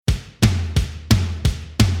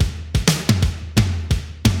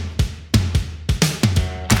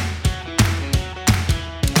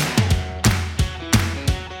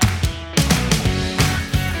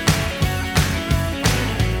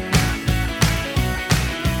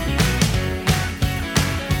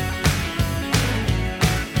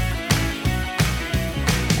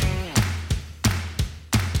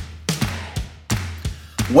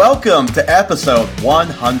Welcome to episode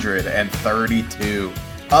 132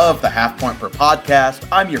 of the Half Point Per Podcast.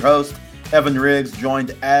 I'm your host, Evan Riggs,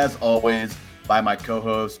 joined as always by my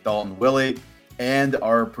co-host, Dalton Willie, and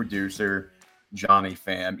our producer, Johnny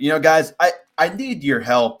Pham. You know, guys, I need your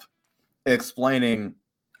help explaining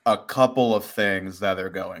a couple of things that are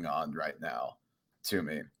going on right now to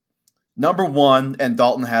me. Number one, and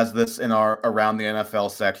Dalton has this in our Around the NFL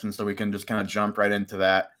section, so we can just kind of jump right into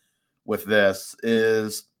that with this,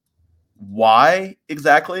 is why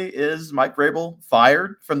exactly is Mike Vrabel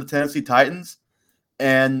fired from the Tennessee Titans?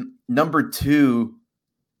 And number two,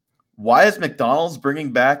 why is McDonald's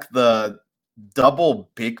bringing back the double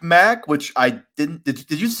Big Mac, which I didn't –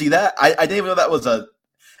 did you see that? I didn't even know that was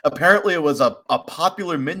apparently it was a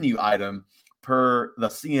popular menu item per the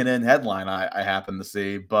CNN headline I happened to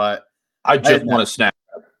see, but I just want a snack.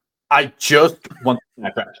 I just want the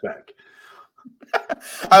snack wraps back.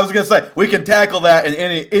 I was going to say, we can tackle that in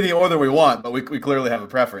any order we want, but we clearly have a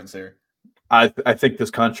preference here. I think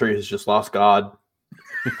this country has just lost God.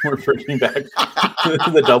 We're bringing back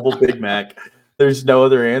the double Big Mac. There's no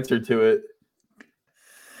other answer to it.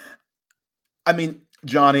 I mean,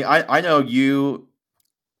 Johnny, I know you,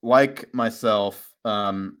 like myself,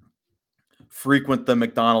 frequent the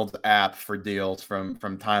McDonald's app for deals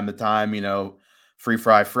from time to time, you know, Free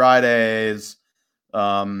Fry Fridays.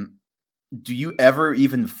 Do you ever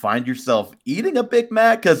even find yourself eating a Big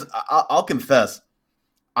Mac? Because I'll confess,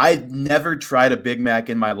 I never tried a Big Mac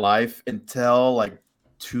in my life until like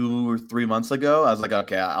 2 or 3 months ago. I was like,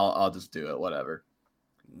 okay, I'll just do it, whatever.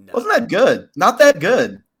 No. Wasn't that good? Not that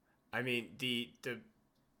good. I mean, the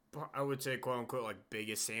I would say, quote unquote, like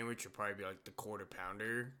biggest sandwich would probably be like the quarter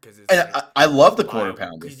pounder, because it's. And like, I love the quarter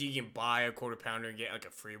pounder because you can buy a quarter pounder and get like a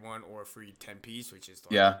free one or a free 10-piece, which is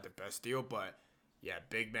like the best deal. But yeah,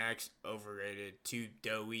 Big Mac's overrated, too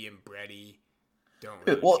doughy and bready. Don't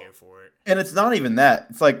really care for it. And it's not even that.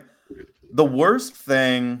 It's like the worst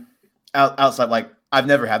thing outside. Like, I've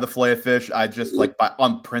never had the Filet-O-Fish. I just like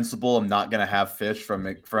on principle, I'm not gonna have fish from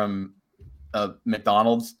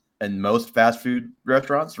McDonald's and most fast food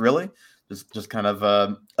restaurants. Really, just kind of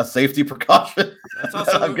a safety precaution. That's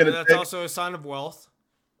also a sign of wealth.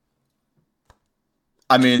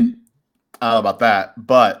 I mean, I don't know about that,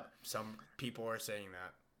 but some people are saying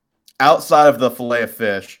that. Outside of the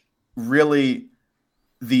Filet-O-Fish, really,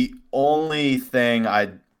 the only thing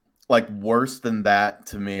I like worse than that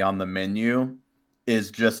to me on the menu is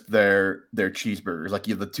just their cheeseburgers, like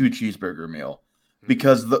the 2 cheeseburger meal,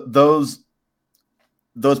 because those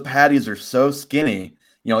patties are so skinny.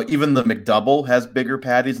 You know, even the McDouble has bigger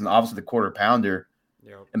patties, and obviously the quarter pounder,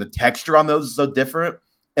 and the texture on those is so different.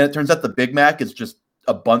 And it turns out the Big Mac is just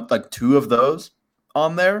a bunch, like 2 of those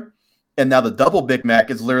on there. And now the double Big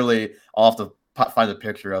Mac is literally, I'll have to find a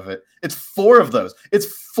picture of it. It's 4 of those. It's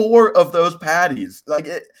 4 of those patties. Like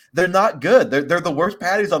they're not good. They're the worst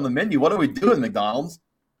patties on the menu. What are we doing, McDonald's?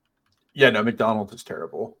 Yeah, no, McDonald's is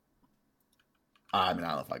terrible. I mean, I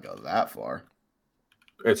don't know if I go that far.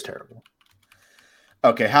 It's terrible.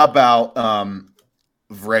 Okay, how about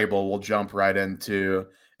Vrabel? We'll jump right into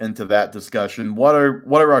that discussion. What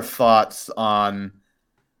are our thoughts on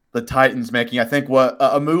the Titans making, I think,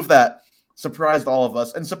 a move that surprised all of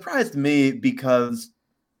us and surprised me because,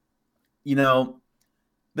 you know,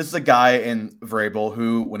 this is a guy in Vrabel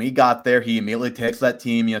who, when he got there, he immediately takes that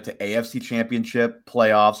team, you know, to AFC Championship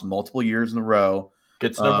playoffs multiple years in a row.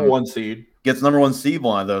 Gets number 1 seed. Gets number 1 seed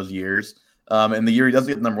one of those years. And the year he doesn't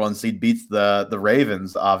get the number 1 seed, beats the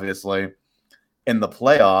Ravens, obviously, in the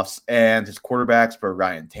playoffs. And his quarterbacks were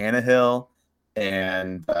Ryan Tannehill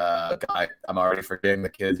and I'm already forgetting the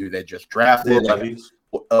kid who they just drafted. Levis.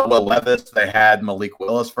 They had Malik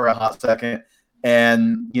Willis for a hot second.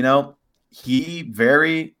 And, you know, he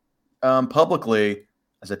very publicly,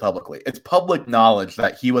 I say publicly, it's public knowledge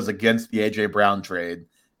that he was against the A.J. Brown trade.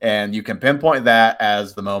 And you can pinpoint that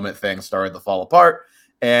as the moment things started to fall apart.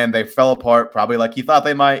 And they fell apart probably like he thought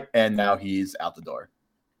they might. And now he's out the door.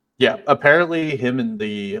 Yeah, apparently him and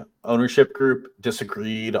the ownership group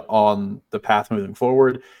disagreed on the path moving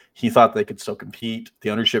forward. He thought they could still compete.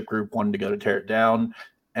 The ownership group wanted to go to tear it down.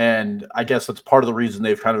 And I guess that's part of the reason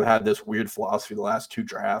they've kind of had this weird philosophy the last 2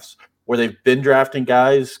 drafts where they've been drafting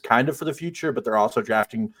guys kind of for the future, but they're also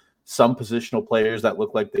drafting some positional players that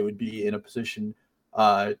look like they would be in a position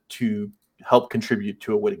to help contribute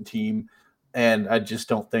to a winning team. And I just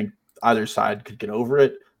don't think either side could get over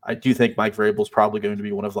it. I do think Mike Vrabel is probably going to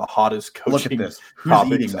be one of the hottest coaching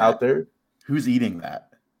topics out there. Who's eating that?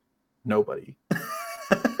 Nobody.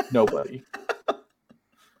 Nobody.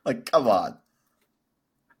 Like, come on.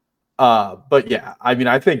 But yeah, I mean,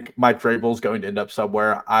 I think Mike Vrabel is going to end up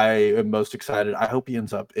somewhere. I am most excited. I hope he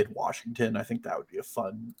ends up in Washington. I think that would be a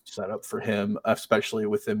fun setup for him, especially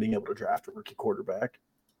with him being able to draft a rookie quarterback.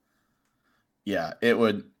 Yeah, it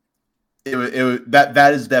would.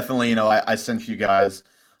 That is definitely, I sent you guys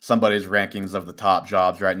somebody's rankings of the top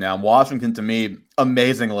jobs right now. Washington, to me,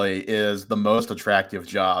 amazingly, is the most attractive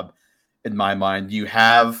job in my mind. You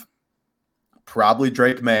have probably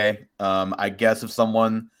Drake May. I guess if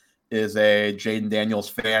someone is a Jaden Daniels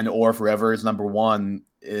fan, or forever is number one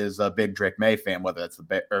is a big Drake May fan, whether that's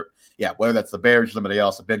whether that's the Bears or somebody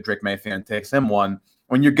else, a big Drake May fan takes him one.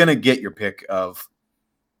 When you're gonna get your pick of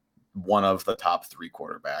one of the top three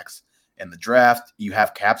quarterbacks in the draft, you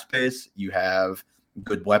have cap space, you have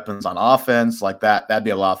good weapons on offense like that. That'd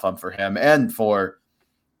be a lot of fun for him and for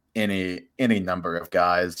any number of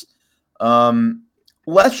guys.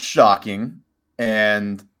 Less shocking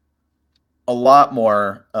and a lot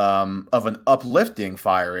more of an uplifting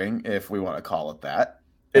firing, if we want to call it that.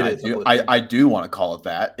 I do want to call it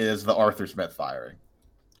that, is the Arthur Smith firing.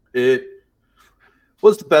 It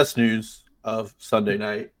was the best news of Sunday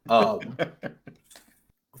night.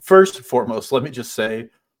 First and foremost, let me just say,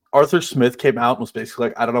 Arthur Smith came out and was basically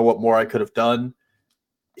like, I don't know what more I could have done.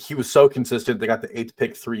 He was so consistent. They got the 8th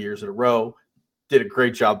pick 3 years in a row. Did a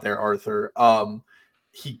great job there, Arthur.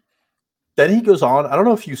 He goes on. I don't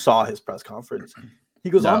know if you saw his press conference. He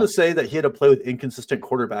goes on to say that he had to play with inconsistent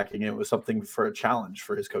quarterbacking, and it was something for a challenge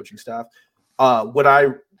for his coaching staff. What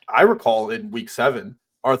I recall in week 7,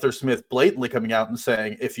 Arthur Smith blatantly coming out and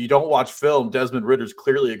saying, if you don't watch film, Desmond Ritter's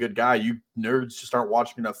clearly a good guy. You nerds just aren't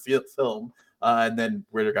watching enough film. And then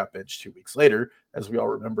Ritter got benched 2 weeks later, as we all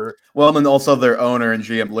remember. Well, and also their owner and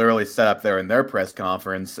GM literally sat up there in their press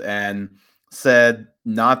conference and said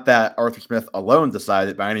not that Arthur Smith alone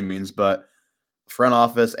decided by any means, but front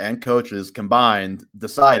office and coaches combined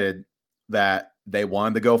decided that they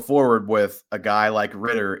wanted to go forward with a guy like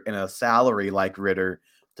Ritter in a salary like Ritter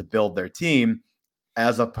to build their team,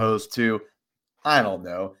 as opposed to, I don't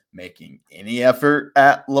know, making any effort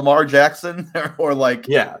at Lamar Jackson or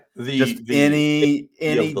any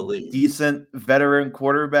decent veteran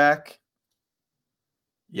quarterback.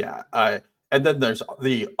 Yeah. And then there's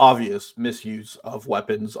the obvious misuse of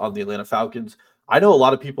weapons on the Atlanta Falcons. I know a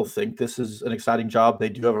lot of people think this is an exciting job. They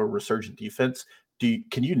do have a resurgent defense.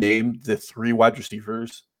 Can you name the 3 wide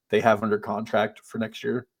receivers they have under contract for next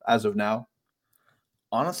year as of now?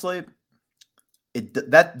 Honestly,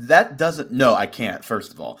 that doesn't. No, I can't.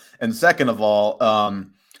 First of all, and second of all,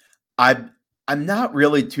 I'm not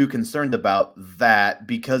really too concerned about that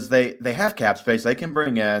because they have cap space. They can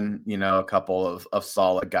bring in a couple of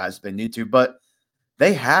solid guys if they need to, but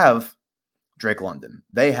they have Drake London.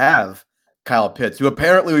 They have Kyle Pitts, who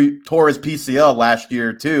apparently tore his PCL last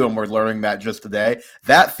year too, and we're learning that just today.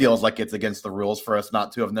 That feels like it's against the rules for us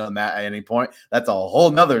not to have known that at any point. That's a whole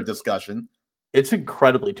nother discussion. It's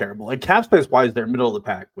incredibly terrible. Like cap space wise, they're middle of the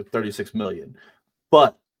pack with 36 million,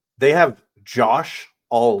 but they have Josh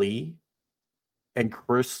Ali and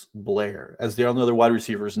Chris Blair as the only other wide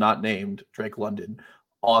receivers not named Drake London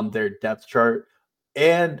on their depth chart.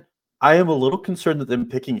 And I am a little concerned that them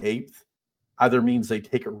picking 8th either means they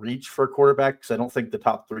take a reach for a quarterback, because I don't think the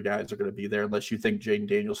top 3 guys are going to be there unless you think Jaden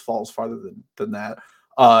Daniels falls farther than that.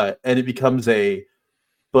 And it becomes a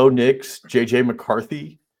Bo Nix, JJ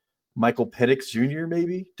McCarthy, Michael Penix Jr.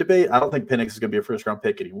 maybe debate. I don't think Penix is going to be a first-round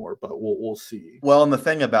pick anymore, but we'll see. Well, and the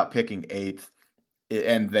thing about picking 8th,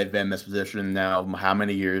 and they've been in this position now how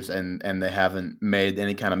many years, and they haven't made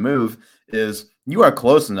any kind of move, is you are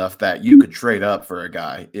close enough that you could trade up for a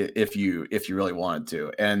guy if you really wanted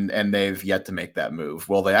to, and they've yet to make that move.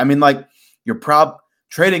 Will they? I mean, like, you're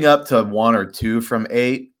trading up to 1 or 2 from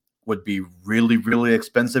 8 would be really, really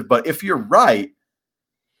expensive, but if you're right,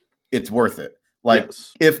 it's worth it. Like,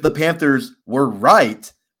 yes. If the Panthers were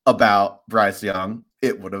right about Bryce Young,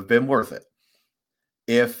 it would have been worth it.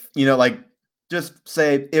 If, just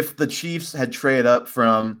say if the Chiefs had traded up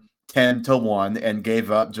from 10 to 1 and gave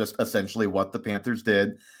up just essentially what the Panthers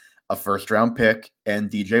did, a first-round pick and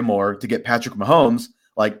DJ Moore to get Patrick Mahomes,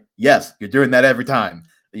 like, yes, you're doing that every time.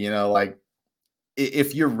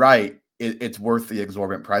 If you're right, it's worth the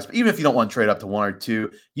exorbitant price. But even if you don't want to trade up to 1 or 2,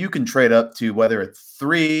 you can trade up to whether it's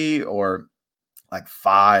 3 or like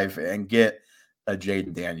 5 and get a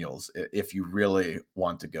Jaden Daniels if you really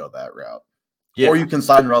want to go that route. Yeah. Or you can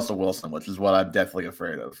sign Russell Wilson, which is what I'm definitely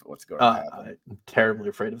afraid of what's going to happen. I'm terribly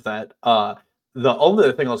afraid of that. The only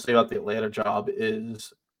other thing I'll say about the Atlanta job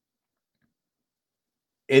is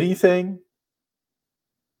anything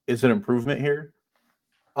is an improvement here.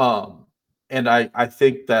 And I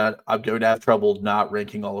think that I'm going to have trouble not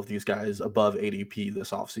ranking all of these guys above ADP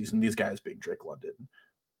this offseason. These guys being Drake London,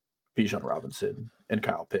 Bijan Robinson, and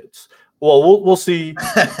Kyle Pitts. Well, we'll see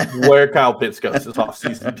where Kyle Pitts goes this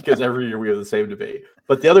offseason because every year we have the same debate.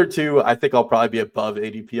 But the other two, I think I'll probably be above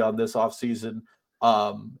ADP on this offseason.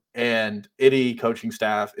 And any coaching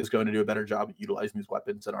staff is going to do a better job of utilizing these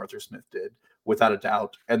weapons than Arthur Smith did, without a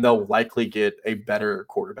doubt. And they'll likely get a better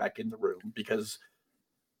quarterback in the room because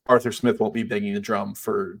Arthur Smith won't be banging the drum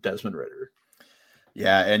for Desmond Ridder.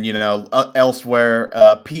 Yeah, and elsewhere,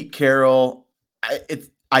 Pete Carroll,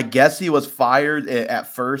 I guess he was fired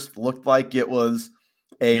at first. Looked like it was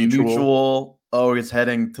a mutual. Oh, he's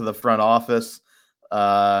heading to the front office,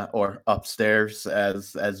 or upstairs,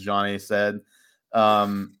 as Johnny said.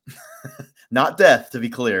 Not death, to be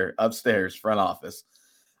clear. Upstairs, front office.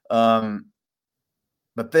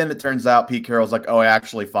 But then it turns out Pete Carroll's like, oh, I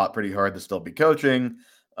actually fought pretty hard to still be coaching.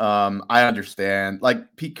 I understand.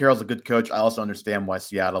 Like, Pete Carroll's a good coach. I also understand why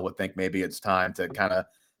Seattle would think maybe it's time to kind of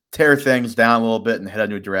tear things down a little bit and head a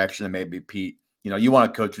new direction. And maybe Pete, you want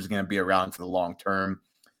a coach who's going to be around for the long term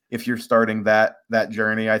if you're starting that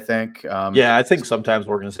journey, I think. Yeah, I think sometimes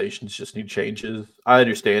organizations just need changes. I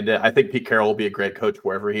understand it. I think Pete Carroll will be a great coach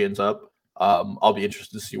wherever he ends up. I'll be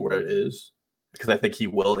interested to see where it is because I think he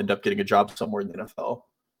will end up getting a job somewhere in the NFL.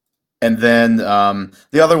 And then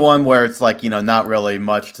the other one where it's like, not really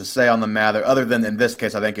much to say on the matter, other than in this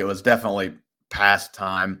case, I think it was definitely past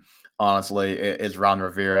time, honestly, is Ron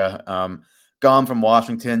Rivera. Gone from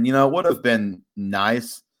Washington, would have been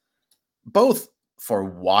nice, both for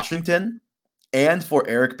Washington and for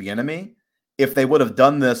Eric Bieniemy, if they would have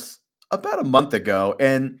done this about a month ago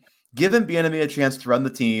and given Bieniemy a chance to run the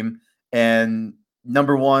team. And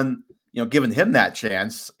number one, given him that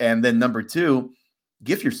chance. And then number two,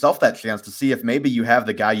 give yourself that chance to see if maybe you have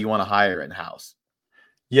the guy you want to hire in-house.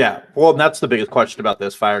 Yeah, well, that's the biggest question about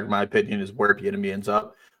this fire, in my opinion, is where Bieniemy ends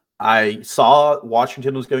up. I saw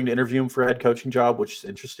Washington was going to interview him for a head coaching job, which is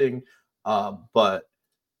interesting, but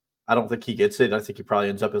I don't think he gets it. I think he probably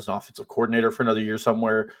ends up as an offensive coordinator for another year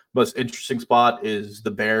somewhere. Most interesting spot is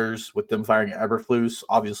the Bears with them firing Eberflus.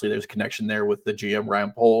 Obviously, there's a connection there with the GM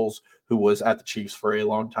Ryan Poles, who was at the Chiefs for a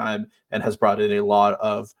long time and has brought in a lot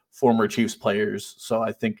of former Chiefs players. So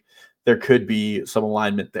I think there could be some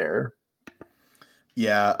alignment there.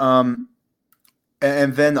 Yeah.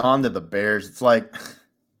 And then on to the Bears. It's like,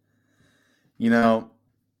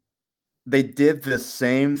 they did the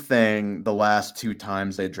same thing the last two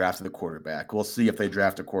times they drafted a quarterback. We'll see if they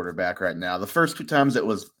draft a quarterback right now. The first two times it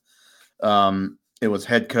was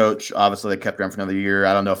head coach. Obviously, they kept around for another year.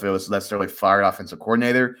 I don't know if it was necessarily fired offensive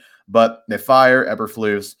coordinator, but they fire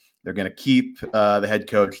Eberflus. They're going to keep the head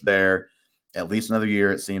coach there at least another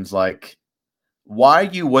year, it seems like. Why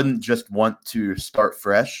you wouldn't just want to start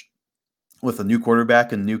fresh with a new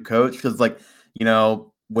quarterback and new coach? Because,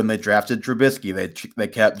 when they drafted Trubisky, they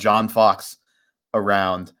kept John Fox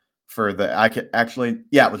around for it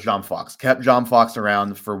was John Fox. Kept John Fox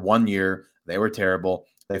around for 1 year. They were terrible.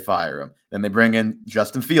 They fire him. Then they bring in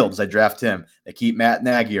Justin Fields. They draft him. They keep Matt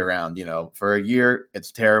Nagy around, for a year.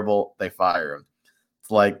 It's terrible. They fire him. It's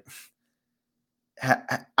like,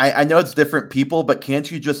 I know it's different people, but can't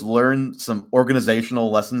you just learn some organizational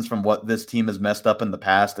lessons from what this team has messed up in the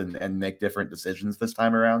past and make different decisions this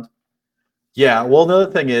time around? Yeah, well,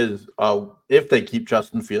 another thing is if they keep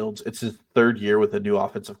Justin Fields, it's his third year with a new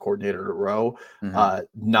offensive coordinator in a row.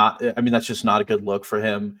 Mm-hmm. That's just not a good look for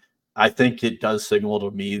him. I think it does signal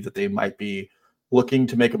to me that they might be looking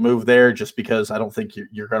to make a move there just because I don't think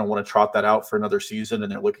you're going to want to trot that out for another season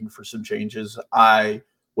and they're looking for some changes. I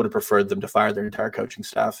would have preferred them to fire their entire coaching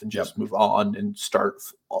staff and just move on and start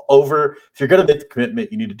over. If you're going to make the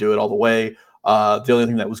commitment, you need to do it all the way. The only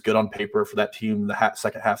thing that was good on paper for that team the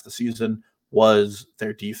second half of the season was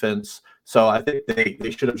their defense. So I think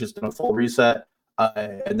they should have just done a full reset,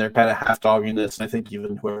 and they're kind of half-dogging this. And I think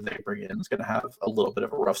even whoever they bring in is going to have a little bit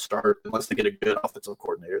of a rough start unless they get a good offensive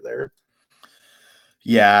coordinator there.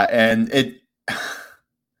 Yeah, and if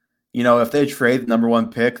they trade the number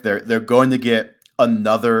one pick, they're going to get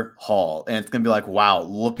another haul, and it's going to be like, wow,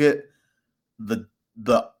 look at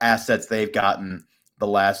the assets they've gotten the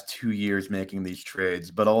last 2 years making these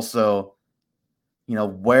trades, but also,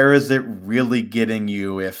 where is it really getting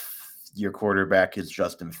you if your quarterback is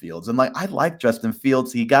Justin Fields? And I like Justin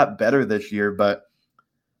Fields. He got better this year, but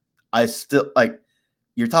I still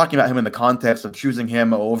you're talking about him in the context of choosing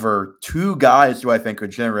him over two guys who I think are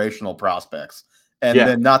generational prospects. And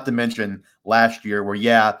then not to mention last year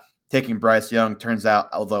where, taking Bryce Young turns out,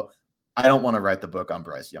 although I don't want to write the book on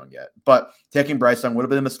Bryce Young yet, but taking Bryce Young would have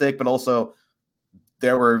been a mistake, but also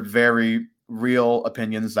there were very real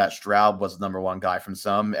opinions that Stroud was the number one guy from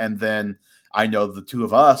some. And then I know the two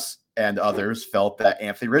of us and others felt that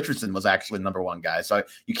Anthony Richardson was actually the number one guy. So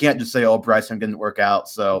you can't just say, oh, Bryson didn't work out,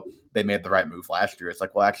 so they made the right move last year. It's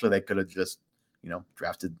like, well, actually, they could have just,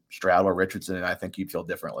 drafted Stroud or Richardson, and I think you'd feel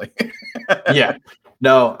differently. Yeah.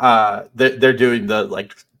 No, they're doing the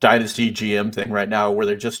dynasty GM thing right now where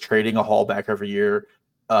they're just trading a haul back every year,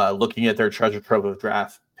 looking at their treasure trove of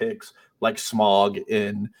draft picks like Smog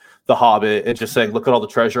in The Hobbit and just saying, look at all the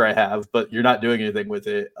treasure I have, but you're not doing anything with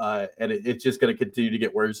it. And it's just going to continue to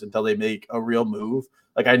get worse until they make a real move.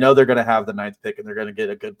 Like, I know they're going to have the 9th pick and they're going to get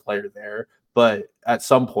a good player there, but at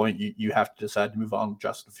some point you have to decide to move on with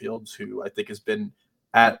Justin Fields, who I think has been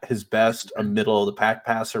at his best a middle of the pack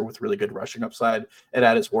passer with really good rushing upside, and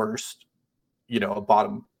at his worst, a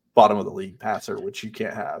bottom of the league passer, which you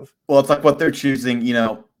can't have. Well, it's like what they're choosing,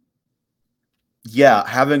 yeah,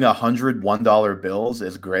 having $101 bills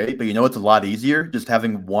is great, but it's a lot easier just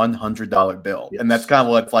having $100 bill. Yes. And that's kind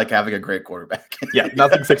of what it's like having a great quarterback. Yeah,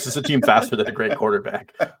 nothing fixes a team faster than a great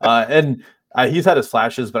quarterback. And he's had his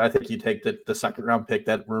flashes, but I think you take the second round pick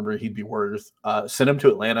that rumor he'd be worth, send him to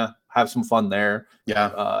Atlanta, have some fun there.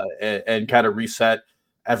 Yeah. And kind of reset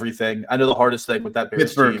everything. I know the hardest thing with that Bears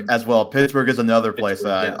Pittsburgh team, as well. Pittsburgh is another place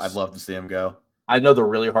that I'd love to see him go. I know the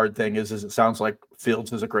really hard thing is it sounds like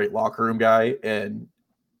Fields is a great locker room guy, and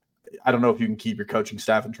I don't know if you can keep your coaching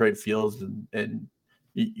staff and trade Fields and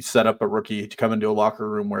you set up a rookie to come into a locker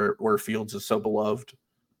room where Fields is so beloved.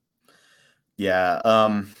 Yeah,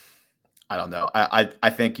 I don't know. I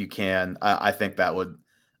think you can. I think that would.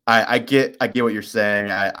 I get what you're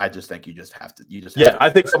saying. I just think you just have to. I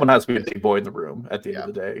think someone has to be a big boy in the room at the end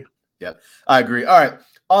of the day. Yeah, I agree. All right.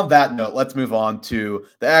 On that note, let's move on to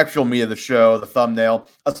the actual meat of the show, the thumbnail,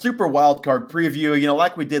 a super wild card preview.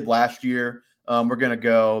 Like we did last year, we're going to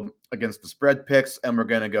go against the spread picks and we're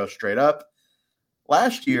going to go straight up.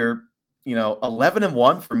 Last year,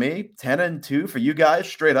 11-1 for me, 10-2 for you guys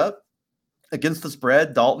straight up. Against the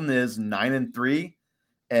spread, Dalton is 9-3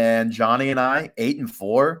 and Johnny and I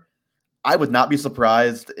 8-4. I would not be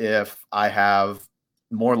surprised if I have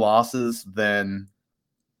more losses than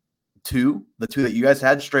the two that you guys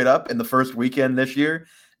had straight up in the first weekend this year.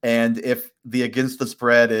 And if the against the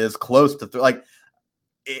spread is close to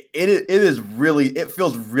it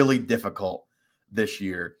feels really difficult this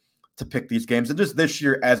year to pick these games. And just this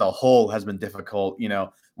year as a whole has been difficult.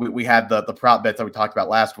 We had the prop bets that we talked about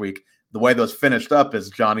last week. The way those finished up is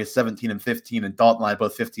Johnny 17-15 and Dalton and I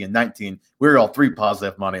both 15-19. We were all 3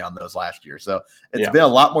 positive money on those last year. So it's been a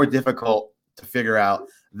lot more difficult to figure out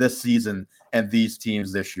this season and these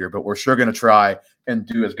teams this year, but we're sure going to try and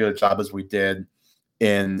do as good a job as we did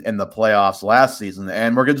in the playoffs last season.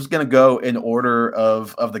 And we're just going to go in order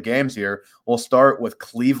of the games here. We'll start with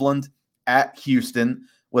Cleveland at Houston,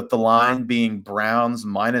 with the line being Browns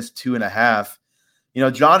 -2.5.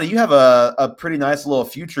 Johnny, you have a pretty nice little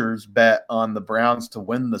futures bet on the Browns to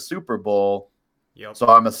win the Super Bowl. Yep. So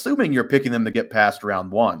I'm assuming you're picking them to get past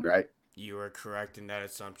round 1, right? You are correct in that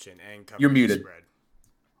assumption. And you're muted. Spread.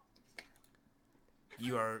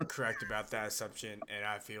 You are correct about that assumption, and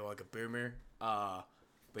I feel like a boomer. But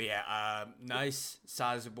yeah, nice,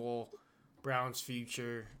 sizable Browns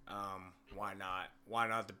future. Why not? Why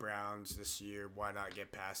not the Browns this year? Why not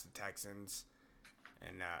get past the Texans?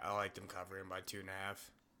 And I like them covering by 2.5.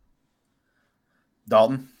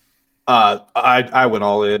 Dalton? I went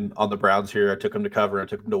all in on the Browns here. I took them to cover. I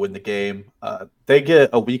took them to win the game. They get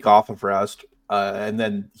a week off of rest, and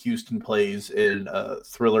then Houston plays in a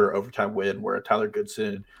thriller overtime win where Tyler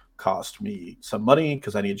Goodson cost me some money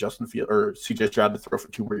because I need Justin Field or CJ Stroud to throw for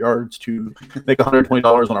 2 more yards to make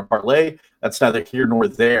 $120 on our parlay. That's neither here nor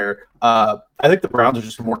there. I think the Browns are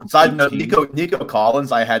just a more complete side note. team. Nico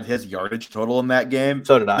Collins, I had his yardage total in that game.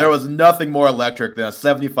 So did I. There was nothing more electric than a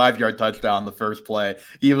 75-yard touchdown on the first play.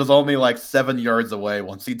 He was only like 7 yards away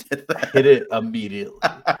once he did that. Hit it immediately.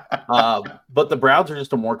 But the Browns are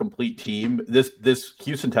just a more complete team. This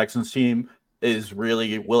Houston Texans team is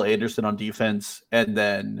really Will Anderson on defense and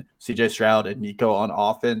then CJ Stroud and Nico on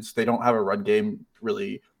offense. They don't have a run game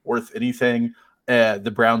really worth anything.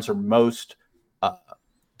 The Browns are most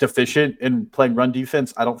deficient in playing run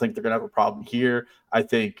defense. I don't think they're going to have a problem here. I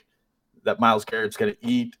think that Myles Garrett's going to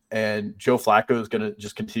eat and Joe Flacco is going to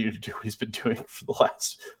just continue to do what he's been doing for the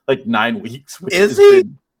last 9 weeks. Is he?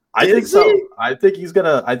 I think so. I think he's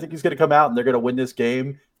gonna come out and they're gonna win this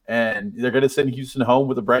game and they're gonna send Houston home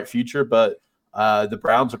with a bright future. But the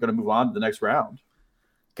Browns are gonna move on to the next round.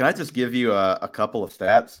 Can I just give you a couple of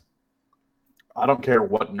stats? I don't care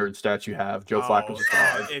what nerd stats you have. Joe Flacco's a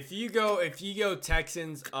god. If you go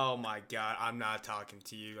Texans, oh my God, I'm not talking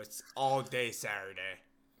to you. It's all day Saturday.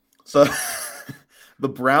 So the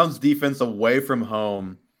Browns defense away from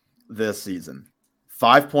home this season,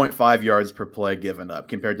 5.5 yards per play given up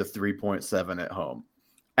compared to 3.7 at home.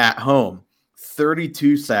 At home,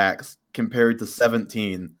 32 sacks compared to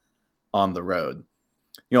 17 on the road.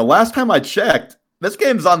 Last time I checked, this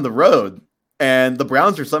game's on the road, and the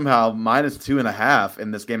Browns are somehow -2.5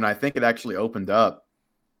 in this game, and I think it actually opened up.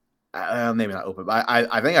 Maybe not open, but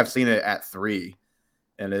I think I've seen it at 3,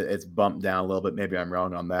 and it's bumped down a little bit. Maybe I'm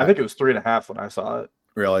wrong on that. I think it was 3.5 when I saw it.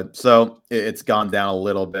 Really? So it's gone down a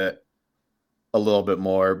little bit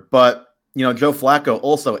more. But, Joe Flacco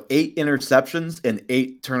also 8 interceptions and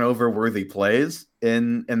 8 turnover-worthy plays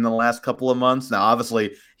in the last couple of months. Now,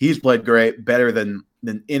 obviously, he's played great, better than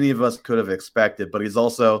any of us could have expected, but he's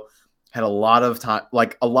also had a lot of time,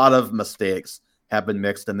 like a lot of mistakes have been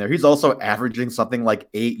mixed in there. He's also averaging something like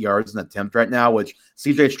 8 yards an attempt right now, which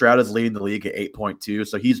CJ Stroud is leading the league at 8.2.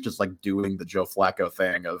 So he's just like doing the Joe Flacco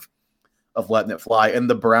thing of letting it fly. And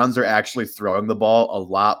the Browns are actually throwing the ball a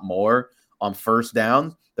lot more on first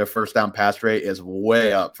down. Their first down pass rate is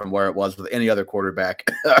way up from where it was with any other quarterback,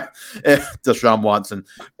 Deshaun Watson,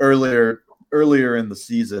 earlier in the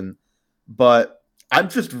season. But I'm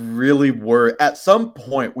just really worried. At some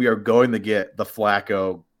point, we are going to get the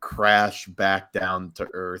Flacco crash back down to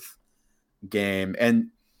earth game. And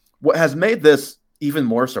what has made this even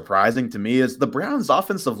more surprising to me is the Browns'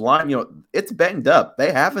 offensive line. It's banged up.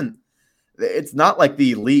 It's not like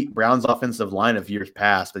the elite Browns offensive line of years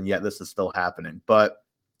past, and yet this is still happening. But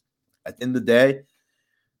at the end of the day,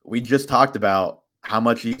 we just talked about how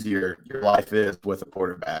much easier your life is with a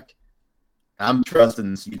quarterback. I'm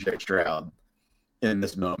trusting CJ Stroud in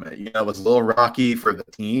this moment. It was a little rocky for the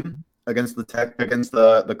team against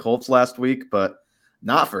the Colts last week, but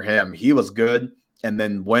not for him. He was good. And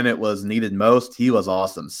then when it was needed most, he was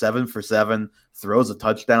awesome. 7 for 7, throws a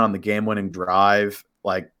touchdown on the game-winning drive.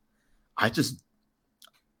 Like,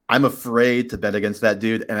 I'm afraid to bet against that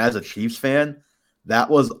dude. And as a Chiefs fan,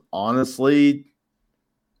 that was honestly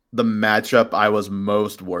the matchup I was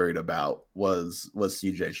most worried about was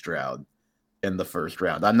CJ Stroud in the first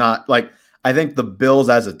round. I'm not like, I think the Bills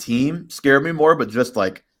as a team scared me more, but just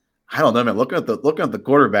like, I don't know, man, looking at the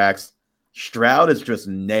quarterbacks, Stroud is just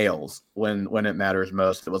nails when it matters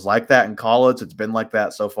most. It was like that in college. It's been like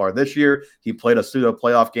that so far this year. He played a pseudo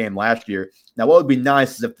playoff game last year. Now, what would be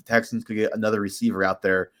nice is if the Texans could get another receiver out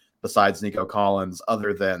there besides Nico Collins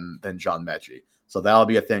other than John Mechie. So that'll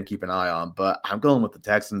be a thing to keep an eye on. But I'm going with the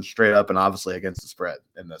Texans straight up and obviously against the spread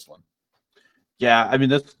in this one. Yeah, I mean,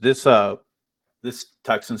 this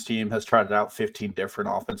Texans team has tried out 15 different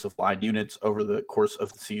offensive line units over the course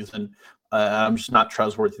of the season. I'm just not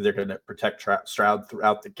trustworthy they're going to protect Stroud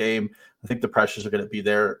throughout the game. I think the pressures are going to be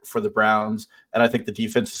there for the Browns, and I think the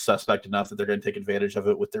defense is suspect enough that they're going to take advantage of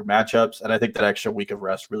it with their matchups. And I think that extra week of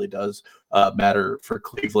rest really does matter for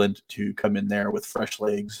Cleveland to come in there with fresh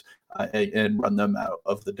legs and run them out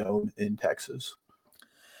of the dome in Texas.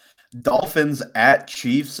 Dolphins at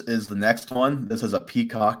Chiefs is the next one. This is a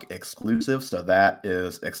Peacock exclusive, so that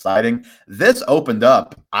is exciting. This opened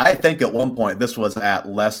up, I think at one point this was at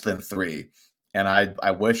less than 3, and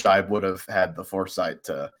I wish I would have had the foresight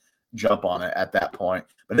to jump on it at that point.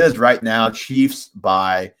 But it is right now Chiefs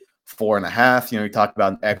by 4.5. You talked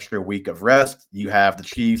about an extra week of rest. You have the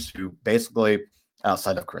Chiefs who basically,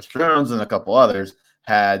 outside of Chris Jones and a couple others,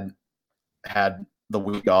 had the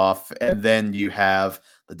week off, and then you have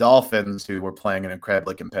the Dolphins who were playing an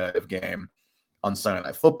incredibly competitive game on Sunday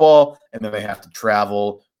Night Football, and then they have to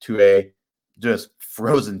travel to a just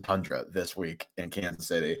frozen tundra this week in Kansas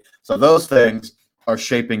City. So those things are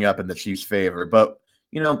shaping up in the Chiefs' favor. But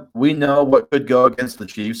we know what could go against the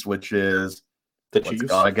Chiefs, which is the Chiefs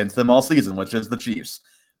gone against them all season, which is the Chiefs.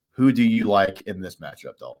 Who do you like in this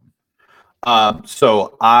matchup, Dalton?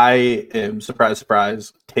 So I am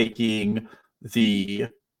surprise, taking the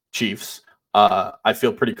Chiefs. I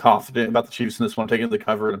feel pretty confident about the Chiefs in this one. I'm taking the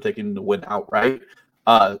cover and I'm taking the win outright.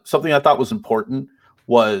 Something I thought was important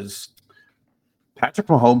was Patrick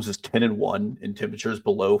Mahomes is 10-1 in temperatures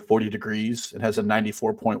below 40 degrees and has a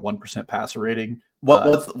 94.1% passer rating.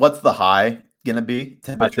 What's the high gonna be?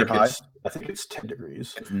 Temperature high? I think it's 10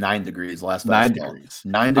 degrees. It's 9 degrees last 9 degrees.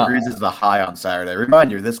 9 degrees is the high on Saturday.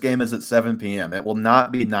 Remind you, this game is at 7 p.m. It will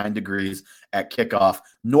not be 9 degrees at kickoff,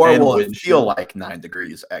 nor will it feel like 9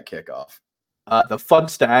 degrees at kickoff. The fun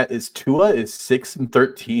stat is Tua is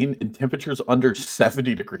 6-13 in temperatures under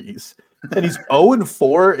 70 degrees. And he's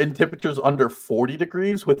 0-4 in temperatures under 40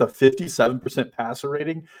 degrees with a 57% passer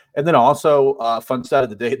rating. And then also, fun stat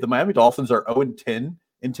of the day, the Miami Dolphins are 0-10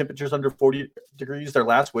 in temperatures under 40 degrees. Their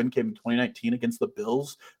last win came in 2019 against the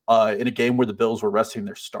Bills in a game where the Bills were resting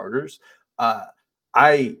their starters.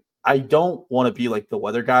 I I don't want to be like the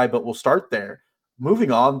weather guy, but we'll start there.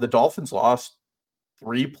 Moving on, the Dolphins lost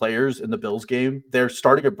 3 players in the Bills game. They're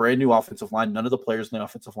starting a brand new offensive line. None of the players in the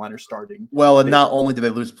offensive line are starting. Well, and not only do they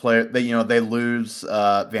lose they lose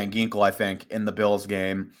Van Ginkel, I think, in the Bills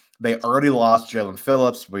game. They already lost Jalen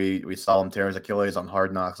Phillips. We saw him tear his Achilles on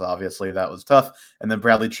Hard Knocks. Obviously, that was tough. And then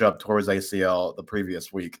Bradley Chubb tore his ACL the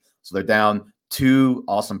previous week. So they're down 2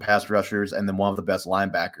 awesome pass rushers and then one of the best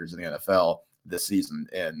linebackers in the NFL this season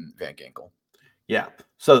in Van Ginkel. Yeah.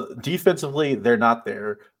 So defensively, they're not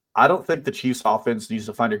there. I don't think the Chiefs offense needs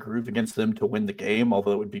to find a groove against them to win the game,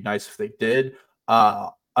 although it would be nice if they did.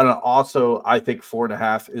 And also, I think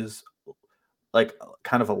 4.5 is like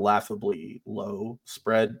kind of a laughably low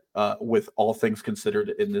spread with all things considered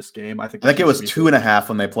in this game. I think it was 2.5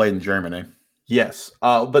 when they played in Germany. Yes,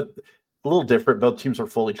 but a little different. Both teams were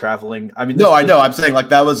fully traveling. I mean, I know. I'm saying like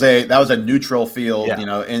that was a neutral field,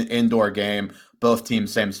 yeah. Indoor game. Both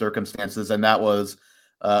teams, same circumstances, and that was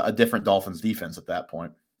a different Dolphins defense at that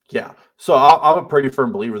point. Yeah. So I'm a pretty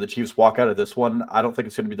firm believer the Chiefs walk out of this one. I don't think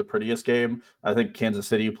it's going to be the prettiest game. I think Kansas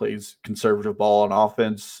City plays conservative ball on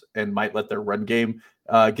offense and might let their run game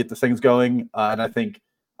get the things going. And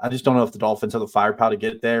I just don't know if the Dolphins have the firepower to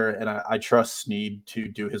get there. And I trust Snead to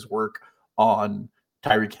do his work on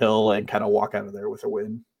Tyreek Hill and kind of walk out of there with a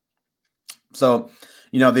win. So,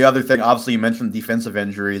 the other thing, obviously, you mentioned defensive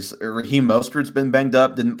injuries. Raheem Mostert's been banged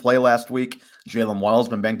up, didn't play last week. Jalen Waddle's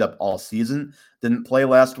been banged up all season, didn't play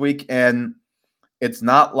last week. And it's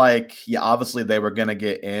not like, obviously they were going to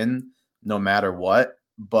get in no matter what,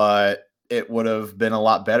 but it would have been a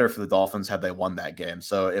lot better for the Dolphins had they won that game.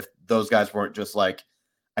 So if those guys weren't just like,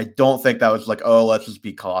 I don't think that was like, oh, let's just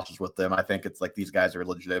be cautious with them. I think it's like these guys are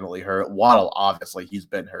legitimately hurt. Waddle, obviously, he's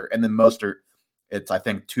been hurt. And then Mostert, it's, I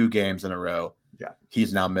think, 2 games in a row. Yeah,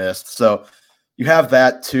 he's now missed. So you have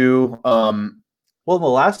that too. Well, the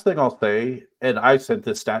last thing I'll say, and I sent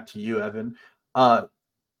this stat to you, Evan,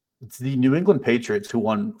 it's the New England Patriots, who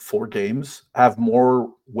won 4 games, have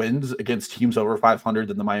more wins against teams over 500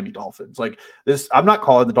 than the Miami Dolphins. Like this, I'm not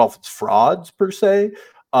calling the Dolphins frauds per se,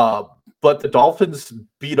 but the Dolphins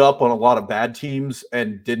beat up on a lot of bad teams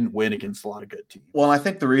and didn't win against a lot of good teams. Well, I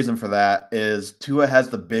think the reason for that is Tua has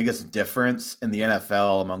the biggest difference in the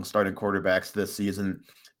NFL among starting quarterbacks this season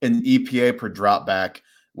in EPA per drop back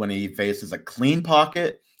when he faces a clean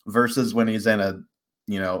pocket versus when he's in a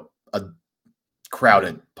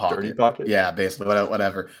crowded pocket. Dirty pocket. Yeah, basically,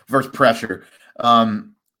 whatever. Versus pressure.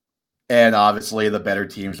 And obviously the better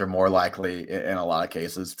teams are more likely in a lot of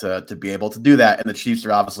cases to be able to do that. And the Chiefs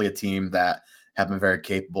are obviously a team that have been very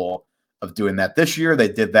capable of doing that this year. They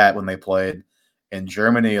did that when they played in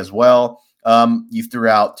Germany as well. You threw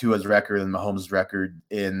out Tua's record and Mahomes' record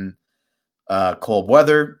in cold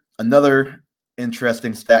weather. Another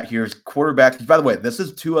interesting stat here is quarterbacks. By the way, this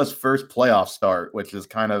is Tua's first playoff start, which is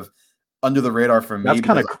kind of under the radar for me. That's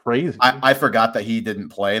kind of crazy. I forgot that he didn't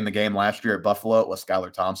play in the game last year at Buffalo. It was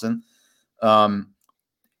Skylar Thompson.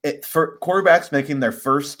 For quarterbacks making their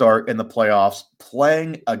first start in the playoffs,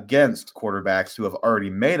 playing against quarterbacks who have already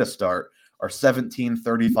made a start are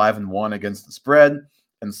 17-35-1 against the spread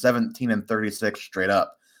and 17-36 straight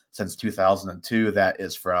up since 2002. That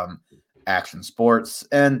is from Action Sports.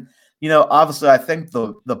 And obviously, I think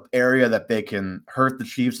the area that they can hurt the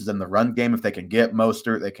Chiefs is in the run game. If they can get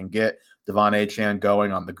Mostert, they can get Devon Achane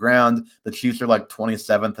going on the ground. The Chiefs are like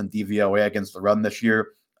 27th in DVOA against the run this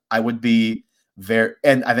year. I would be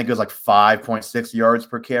and I think it was like 5.6 yards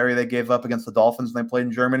per carry they gave up against the Dolphins when they played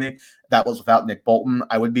in Germany. That was without Nick Bolton.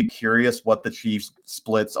 I would be curious what the Chiefs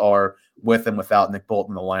splits are with and without Nick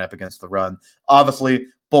Bolton in the lineup against the run. Obviously,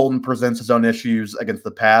 Bolton presents his own issues against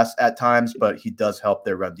the pass at times, but he does help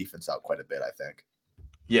their run defense out quite a bit, I think.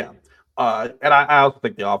 Yeah. And I also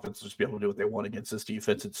think the offense will just be able to do what they want against this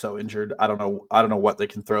defense. It's so injured. I don't know what they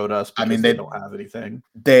can throw at us because they don't have anything.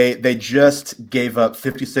 They just gave up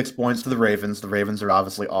 56 points to the Ravens. The Ravens are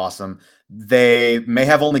obviously awesome. They may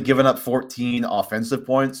have only given up 14 offensive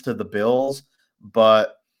points to the Bills,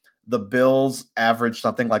 but the Bills averaged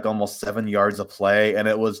something like almost 7 yards a play, and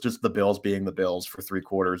it was just the Bills being the Bills for 3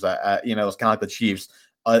 quarters. It was kind of like the Chiefs.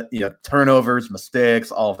 Turnovers,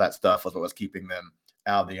 mistakes, all of that stuff was what was keeping them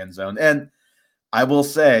out of the end zone. And I will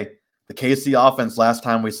say, the KC offense, last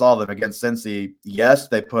time we saw them against Cincy, yes,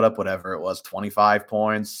 they put up whatever it was, 25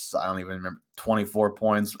 points. I don't even remember, 24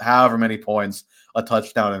 points, however many points a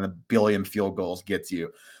touchdown and a billion field goals gets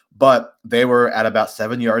you. But they were at about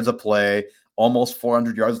 7 yards a play, almost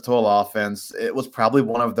 400 yards of total offense. It was probably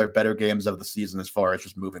one of their better games of the season as far as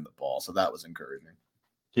just moving the ball. So that was encouraging.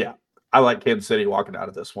 Yeah. I like Kansas City walking out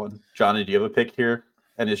of this one. Johnny, do you have a pick here?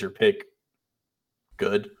 And is your pick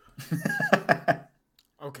good?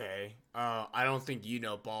 Okay. I don't think you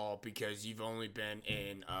know ball because you've only been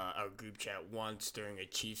in a group chat once during a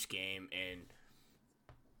Chiefs game and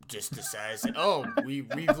just decides, oh, we've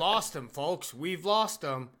lost him, folks. We've lost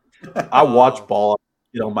him. I watch ball,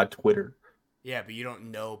 on my Twitter. Yeah, but you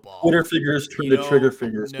don't know ball. Twitter figures turn You to trigger don't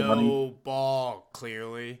figures. know ball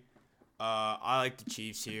clearly. I like the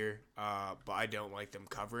Chiefs here, but I don't like them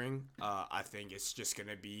covering. I think it's just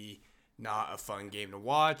gonna be not a fun game to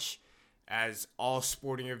watch. As all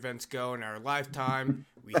sporting events go in our lifetime,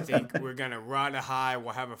 we think we're gonna ride a high.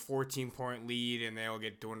 We'll have a 14-point lead, and then it'll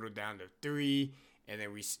get dwindled down to 3, and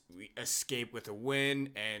then we escape with a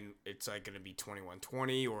win, and it's like gonna be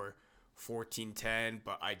 21-20 or 14-10.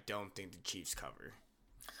 But I don't think the Chiefs cover.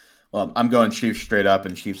 Well, I'm going Chiefs straight up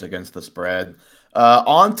and Chiefs against the spread.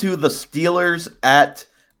 On to the Steelers at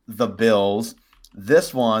the Bills.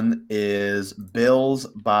 This one is Bills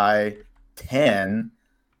by 10.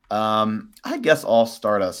 I guess I'll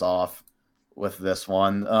start us off with this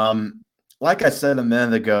one. Like I said a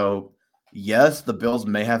minute ago, yes, the Bills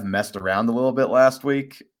may have messed around a little bit last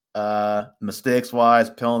week, mistakes-wise,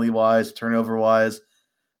 penalty-wise, turnover-wise,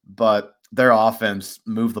 but their offense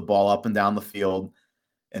moved the ball up and down the field.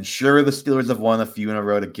 And sure, the Steelers have won a few in a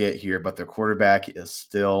row to get here, but their quarterback is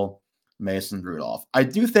still Mason Rudolph. I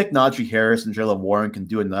do think Najee Harris and Jaylen Warren can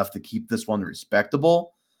do enough to keep this one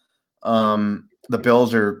respectable. The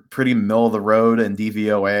Bills are pretty middle of the road in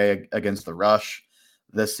DVOA against the rush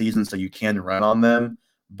this season, so you can run on them.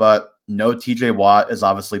 But no TJ Watt is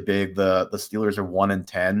obviously big. The Steelers are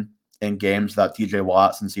 1-10 in games without TJ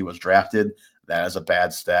Watt since he was drafted. That is a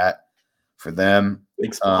bad stat for them.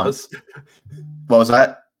 Thanks, boss. What was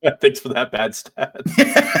that? Thanks for that bad stat.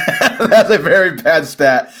 That's a very bad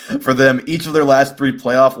stat for them. Each of their last 3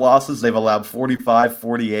 playoff losses, they've allowed 45,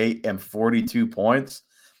 48, and 42 points.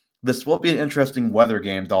 This will be an interesting weather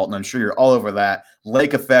game, Dalton. I'm sure you're all over that.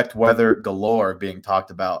 Lake effect weather galore being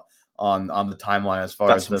talked about on the timeline as far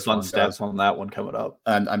Got as some this fun one stats goes. on that one coming up.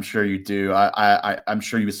 And I'm sure you do. I'm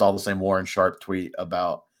sure you saw the same Warren Sharp tweet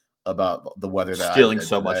about the weather that Stealing I did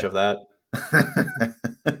so today. much of that.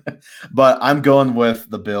 But I'm going with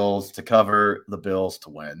the Bills to cover, the Bills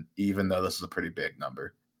to win, even though this is a pretty big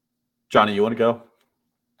number. Johnny, you want to go?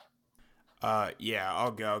 Yeah,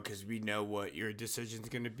 I'll go because we know what your decision's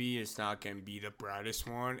going to be. It's not going to be the brightest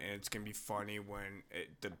one, and it's going to be funny when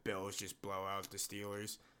the Bills just blow out the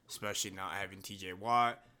Steelers, especially not having TJ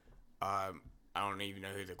Watt. I don't even know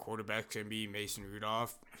who the quarterback's going to be. Mason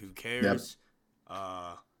Rudolph. Who cares?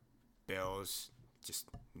 Yep. Bills, just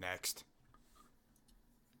next.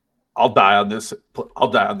 I'll die on this.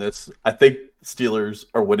 I think Steelers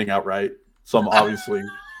are winning outright, so I'm obviously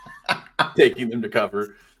taking them to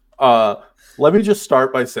cover. Let me just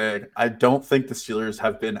start by saying I don't think the Steelers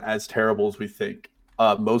have been as terrible as we think,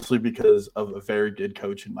 mostly because of a very good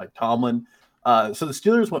coach in Mike Tomlin. So the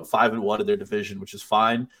Steelers went 5-1 in their division, which is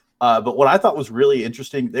fine. But what I thought was really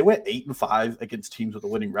interesting, they went 8-5 against teams with a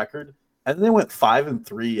winning record, and then they went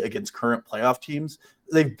 5-3 against current playoff teams.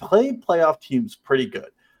 They've played playoff teams pretty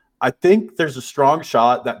good. I think there's a strong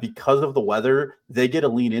shot that because of the weather, they get to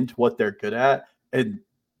lean into what they're good at, and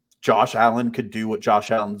Josh Allen could do what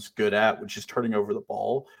Josh Allen's good at, which is turning over the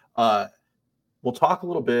ball. We'll talk a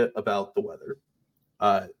little bit about the weather.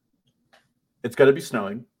 It's going to be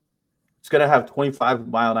snowing. It's going to have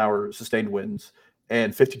 25-mile-an-hour sustained winds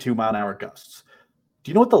and 52-mile-an-hour gusts.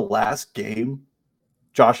 Do you know what the last game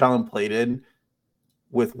Josh Allen played in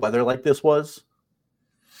with weather like this was?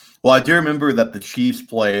 Well, I do remember that the Chiefs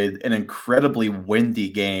played an incredibly windy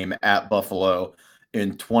game at Buffalo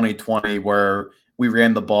in 2020 where we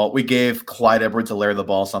ran the ball. We gave Clyde Edwards-Helaire the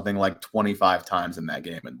ball something like 25 times in that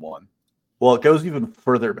game and won. Well, it goes even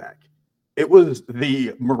further back. It was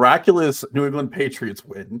the miraculous New England Patriots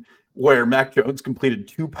win where Mac Jones completed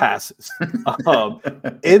 2 passes.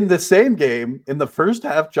 In the same game, in the first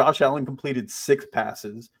half, Josh Allen completed 6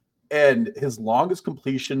 passes, and his longest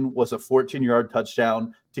completion was a 14-yard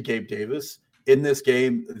touchdown to Gabe Davis. In this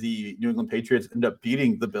game, the New England Patriots ended up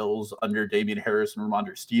beating the Bills under Damian Harris and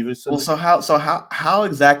Ramondre Stevenson. Well, so how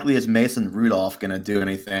exactly is Mason Rudolph going to do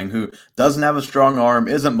anything? Who doesn't have a strong arm,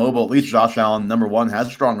 isn't mobile? At least Josh Allen, number 1, has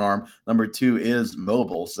a strong arm. Number 2 is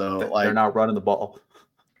mobile. So they're not running the ball.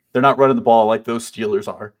 They're not running the ball like those Steelers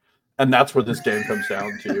are, and that's where this game comes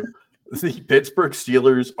down to. The Pittsburgh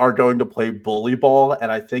Steelers are going to play bully ball,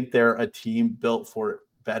 and I think they're a team built for it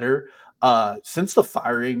better. Since the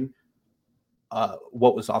firing.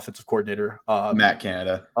 What was offensive coordinator? Matt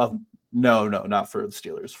Canada. No, not for the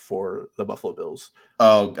Steelers, for the Buffalo Bills.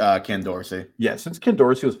 Oh, Ken Dorsey. Yeah, since Ken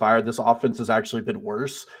Dorsey was fired, this offense has actually been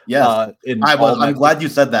worse. Yes. I'm glad you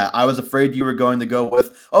said that. I was afraid you were going to go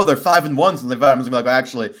with, they're 5-1 since they've had. I was going to be like,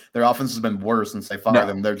 actually, their offense has been worse since they fired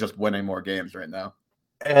them. They're just winning more games right now.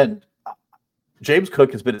 And James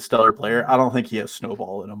Cook has been a stellar player. I don't think he has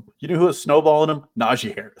snowball in him. You know who has snowball in him?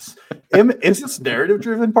 Najee Harris. Is this narrative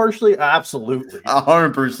driven partially? Absolutely.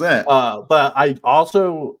 100%. But I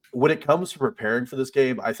also, when it comes to preparing for this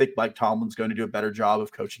game, I think Mike Tomlin's going to do a better job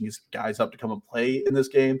of coaching his guys up to come and play in this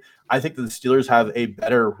game. I think that the Steelers have a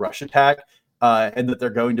better rush attack and that they're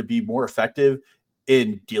going to be more effective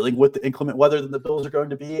in dealing with the inclement weather than the Bills are going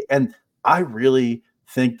to be. And I really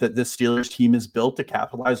think that this Steelers team is built to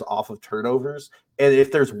capitalize off of turnovers. And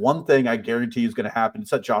if there's one thing I guarantee is going to happen,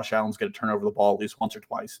 it's that Josh Allen's going to turn over the ball at least once or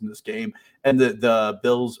twice in this game. And the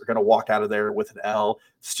Bills are going to walk out of there with an L.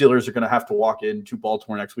 Steelers are going to have to walk into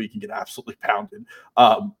Baltimore next week and get absolutely pounded.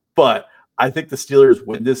 But I think the Steelers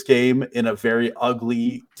win this game in a very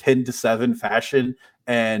ugly 10-7 fashion,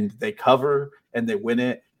 and they cover and they win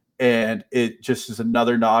it. And it just is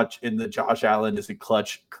another notch in the Josh Allen is a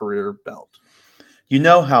clutch career belt. You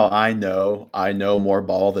know how I know more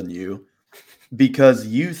ball than you? Because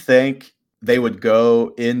you think they would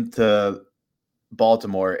go into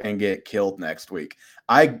Baltimore and get killed next week.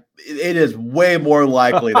 It is way more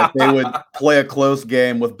likely that they would play a close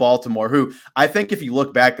game with Baltimore, who I think if you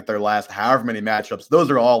look back at their last however many matchups,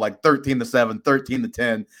 those are all like 13-7,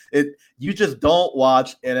 13-10. You just don't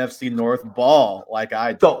watch NFC North ball like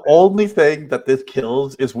I do. The only thing that this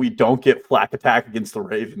kills is we don't get flack attack against the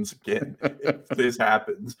Ravens again if this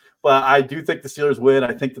happens. But I do think the Steelers win.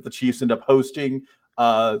 I think that the Chiefs end up hosting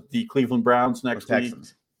the Cleveland Browns next week.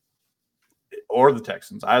 Or the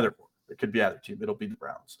Texans, either. It could be either team. It'll be the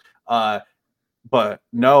Browns. But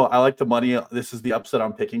no, I like the money. This is the upset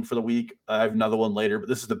I'm picking for the week. I have another one later, but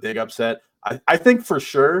this is the big upset. I think for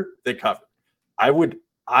sure they cover. I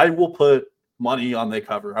will put money on they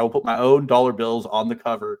cover. I will put my own dollar bills on the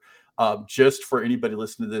cover just for anybody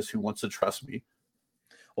listening to this who wants to trust me.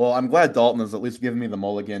 Well, I'm glad Dalton is at least giving me the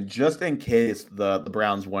mulligan just in case the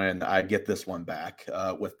Browns win. I get this one back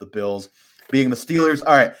with the Bills being the Steelers.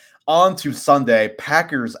 All right. On to Sunday,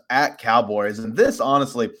 Packers at Cowboys. And this,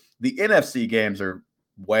 honestly, the NFC games are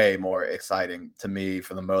way more exciting to me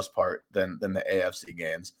for the most part than the AFC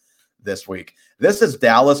games this week. This is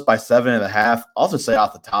Dallas by 7.5. I'll also say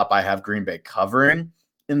off the top, I have Green Bay covering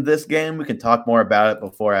in this game. We can talk more about it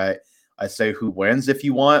before I say who wins if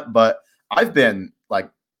you want. But I've been like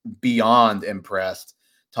beyond impressed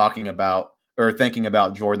thinking about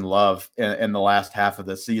Jordan Love in the last half of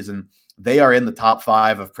the season. They are in the top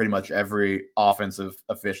 5 of pretty much every offensive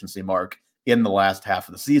efficiency mark in the last half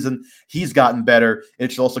of the season. He's gotten better.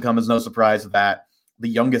 It should also come as no surprise that the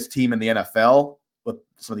youngest team in the NFL, with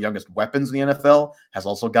some of the youngest weapons in the NFL, has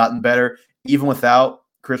also gotten better, even without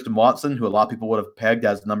Christian Watson, who a lot of people would have pegged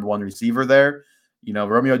as the number 1 receiver there. You know,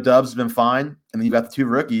 Romeo Doubs has been fine. And then you got the 2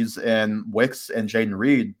 rookies and Wicks and Jaden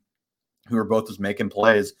Reed, who are both just making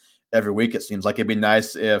plays every week. It seems like it'd be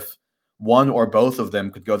nice if one or both of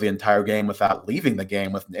them could go the entire game without leaving the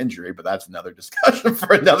game with an injury, but that's another discussion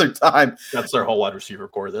for another time. That's their whole wide receiver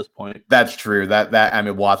core at this point. That's true.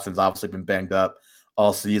 Watson's obviously been banged up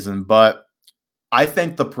all season, but I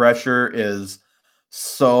think the pressure is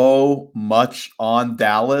so much on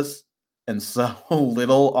Dallas and so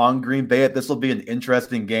little on Green Bay. This will be an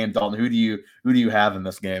interesting game, Dalton. Who do you have in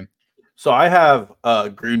this game? So I have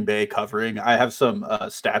Green Bay covering. I have some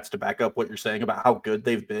stats to back up what you're saying about how good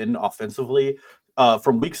they've been offensively.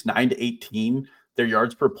 From weeks 9 to 18, their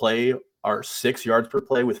yards per play are 6 yards per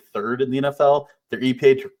play, with 3rd in the NFL. Their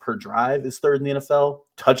EPA per drive is 3rd in the NFL.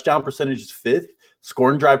 Touchdown percentage is 5th.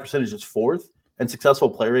 Scoring drive percentage is 4th. And successful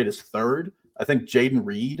play rate is 3rd. I think Jaden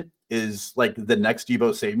Reed is like the next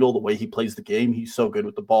Deebo Samuel, the way he plays the game. He's so good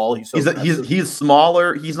with the ball. He's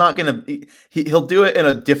smaller. He's not going to he'll do it in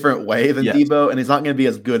a different way than Deebo, and he's not going to be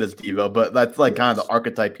as good as Deebo, but that's like kind of the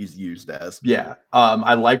archetype he's used as. Yeah.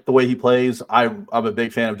 I like the way he plays. I'm a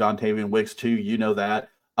big fan of Dontavian Wicks too. You know that.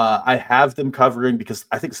 I have them covering because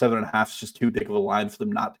I think 7.5 is just too big of a line for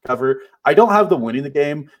them not to cover. I don't have them winning the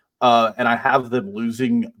game, and I have them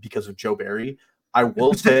losing because of Joe Barry. I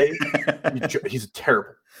will say he's a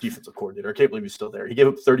terrible defensive coordinator. I can't believe he's still there. He gave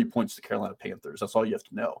up 30 points to Carolina Panthers. That's all you have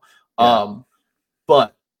to know. Yeah.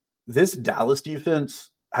 But this Dallas defense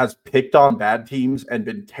has picked on bad teams and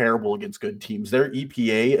been terrible against good teams. Their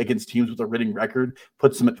EPA against teams with a winning record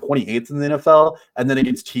puts them at 28th in the NFL, and then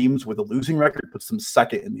against teams with a losing record puts them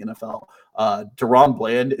 2nd in the NFL. Deron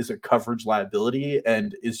Bland is a coverage liability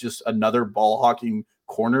and is just another ball hawking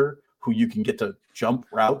corner who you can get to jump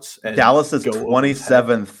routes. And Dallas is go over his head.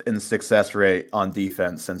 27th in success rate on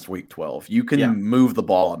defense since week 12. You can move the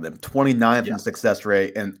ball on them. 29th in success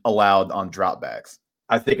rate and allowed on dropbacks.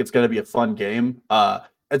 I think it's going to be a fun game.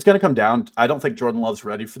 It's going to come down. I don't think Jordan Love's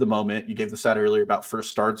ready for the moment. You gave the stat earlier about first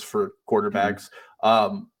starts for quarterbacks.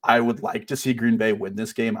 I would like to see Green Bay win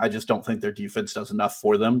this game. I just don't think their defense does enough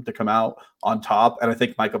for them to come out on top. And I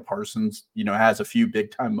think Micah Parsons, has a few big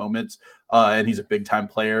time moments, and he's a big time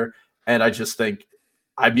player. And I just think,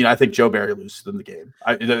 I think Joe Barry loses in the game.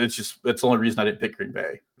 It's the only reason I didn't pick Green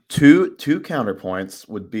Bay. Two counterpoints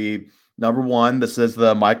would be, number one, this is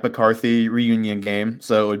the Mike McCarthy reunion game,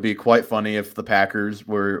 so it would be quite funny if the Packers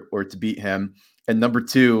were to beat him. And number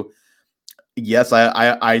two, yes,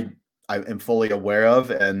 I am fully aware of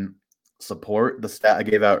and support the stat I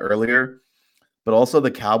gave out earlier, but also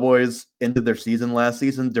the Cowboys ended their season last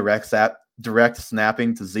season direct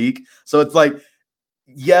snapping to Zeke. So it's like,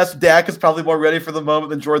 yes, Dak is probably more ready for the moment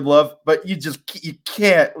than Jordan Love, but you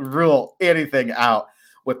can't rule anything out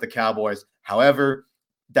with the Cowboys. However,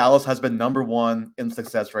 Dallas has been number one in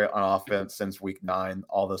success rate on offense since week 9.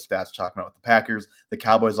 All those stats talking about with the Packers. The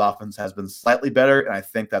Cowboys offense has been slightly better, and I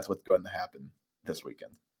think that's what's going to happen this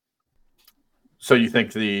weekend. So you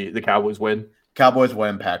think the Cowboys win? Cowboys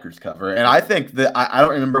win, Packers cover. And I think that I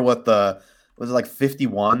don't remember what was it like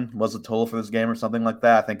 51 was the total for this game or something like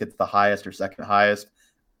that. I think it's the highest or second highest.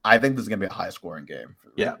 I think this is going to be a high scoring game.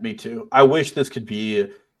 Yeah, me too. I wish this could be,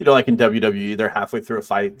 like in WWE, they're halfway through a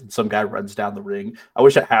fight and some guy runs down the ring. I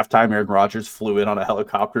wish at halftime Aaron Rodgers flew in on a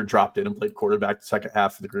helicopter, dropped in, and played quarterback the second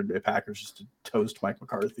half of the Green Bay Packers just to toast Mike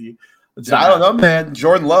McCarthy. I don't know, man.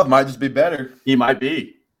 Jordan Love might just be better. He might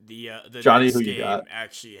be. The Johnny, next who you game got?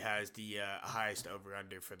 actually has the highest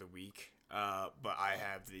over-under for the week. But I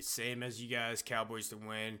have the same as you guys, Cowboys to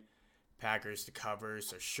win, Packers to cover.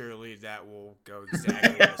 So surely that will go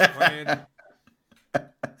exactly as planned.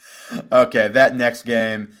 Okay, that next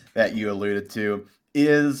game that you alluded to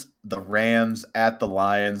is the Rams at the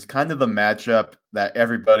Lions. Kind of the matchup that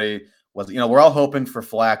everybody was, we're all hoping for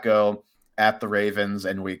Flacco at the Ravens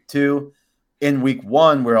in week 2. In week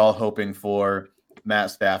 1, we're all hoping for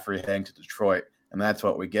Matt Stafford heading to Detroit, and that's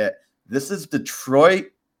what we get. This is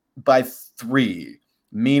Detroit by 3,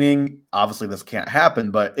 meaning obviously this can't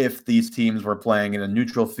happen, but if these teams were playing in a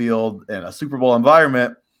neutral field in a Super Bowl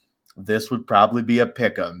environment, this would probably be a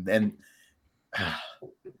pick'em. And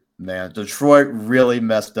man, Detroit really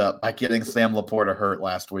messed up by getting Sam Laporta hurt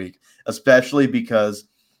last week, especially because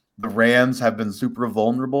the Rams have been super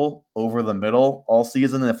vulnerable over the middle all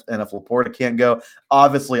season. If Laporta can't go,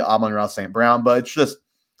 obviously Amon-Ra St. Brown, but it's just,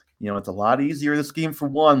 it's a lot easier to scheme for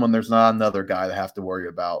one when there's not another guy to have to worry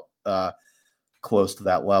about close to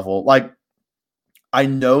that level. Like, I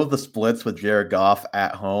know the splits with Jared Goff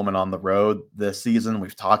at home and on the road this season.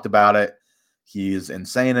 We've talked about it. He's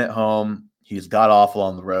insane at home. He's god awful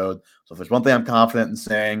on the road. So if there's one thing I'm confident in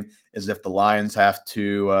saying is if the Lions have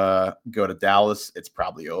to go to Dallas, it's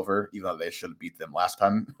probably over, even though they should have beat them last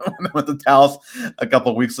time when they went to Dallas a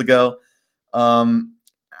couple of weeks ago. I'm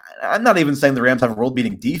not even saying the Rams have a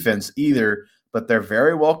world-beating defense either, but they're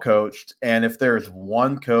very well coached. And if there's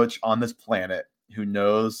one coach on this planet who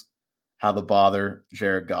knows how to bother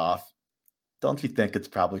Jared Goff, don't you think it's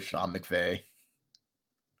probably Sean McVay?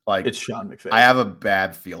 Like, it's Sean McVay. I have a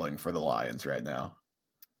bad feeling for the Lions right now.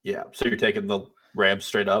 Yeah, so you're taking the Rams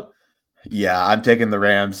straight up? Yeah, I'm taking the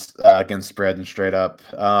Rams against spread and straight up.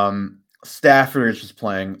 Stafford is just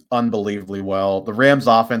playing unbelievably well. The Rams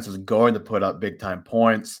offense is going to put up big-time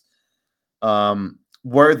points.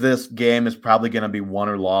 Where this game is probably going to be won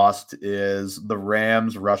or lost is the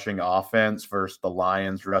Rams rushing offense versus the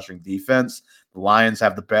Lions rushing defense. The Lions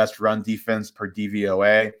have the best run defense per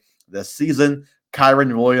DVOA this season.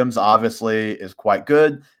 Kyron Williams obviously is quite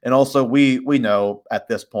good. And also we know at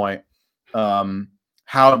this point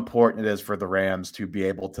how important it is for the Rams to be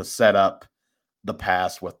able to set up the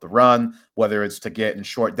pass with the run, whether it's to get in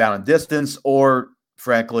short down and distance or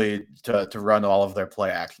frankly, to run all of their play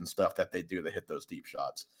action stuff that they do to hit those deep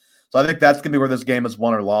shots. So I think that's going to be where this game is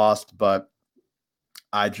won or lost, but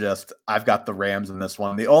I've got the Rams in this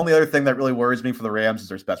one. The only other thing that really worries me for the Rams is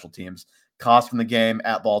their special teams. Cost from the game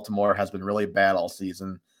at Baltimore has been really bad all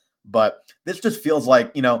season, but this just feels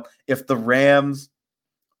like, if the Rams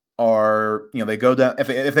are, they go down,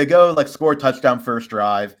 if they go like score a touchdown first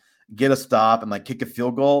drive, get a stop and like kick a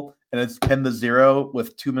field goal and it's 10-0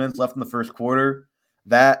 with 2 minutes left in the first quarter,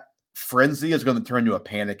 that frenzy is going to turn to a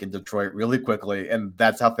panic in Detroit really quickly, and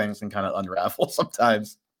that's how things can kind of unravel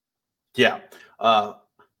sometimes. Yeah.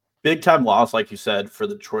 Big time loss, like you said, for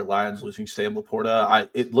the Detroit Lions losing Sam Laporta.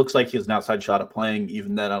 It looks like he has an outside shot at playing.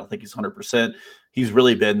 Even then, I don't think he's 100%. He's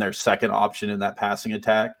really been their second option in that passing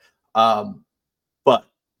attack. But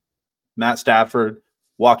Matt Stafford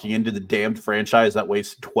walking into the damned franchise that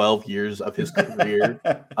wasted 12 years of his career,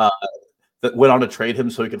 that went on to trade him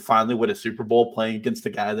so he could finally win a Super Bowl playing against the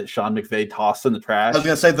guy that Sean McVay tossed in the trash. I was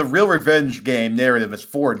going to say the real revenge game narrative is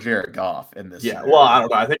for Jared Goff in this. Yeah, scenario. well, I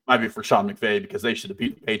don't know. I think it might be for Sean McVay because they should have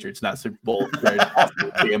beat the Patriots in that Super Bowl.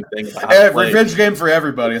 Damn thing. Revenge game for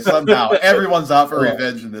everybody. Somehow, everyone's out for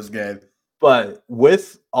revenge in this game. But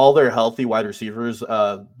with all their healthy wide receivers,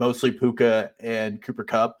 mostly Puka and Cooper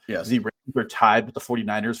Kupp, yes, the Rams are tied with the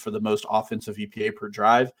 49ers for the most offensive EPA per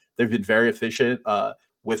drive. They've been very efficient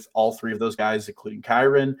with all three of those guys, including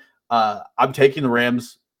Kyron. I'm taking the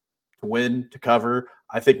Rams to win, to cover.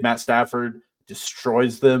 I think Matt Stafford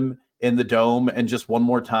destroys them in the dome and just one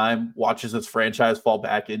more time watches this franchise fall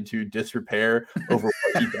back into disrepair over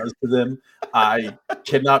what he does to them. I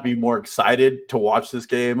cannot be more excited to watch this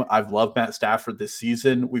game. I've loved Matt Stafford this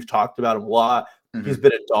season. We've talked about him a lot. Mm-hmm. He's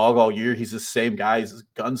been a dog all year. He's the same guy. He's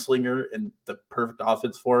a gunslinger and the perfect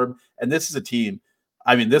offense for him. And this is a team.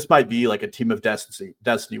 I mean, this might be like a team of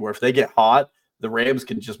destiny where if they get hot, the Rams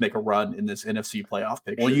can just make a run in this NFC playoff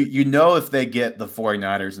picture. Well, you know if they get the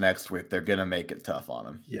 49ers next week, they're going to make it tough on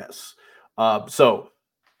them. Yes. So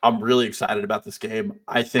I'm really excited about this game.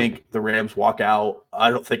 I think the Rams walk out. I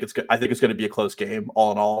don't think it's good. I think it's going to be a close game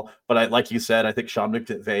all in all. But like you said, I think Sean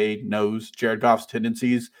McVay knows Jared Goff's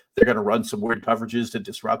tendencies. They're going to run some weird coverages to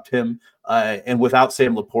disrupt him. And without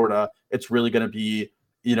Sam Laporta, it's really going to be,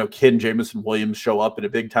 can Jameson Williams show up in a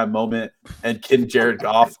big time moment, and can Jared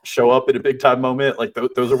Goff show up in a big time moment? Like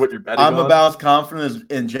those are what you're betting on. I'm about as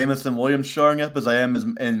confident in Jameson Williams showing up as I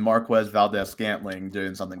am in Marquez Valdez-Scantling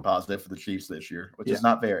doing something positive for the Chiefs this year, which is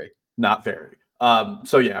not very. Not very.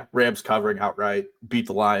 So yeah, Rams covering outright, beat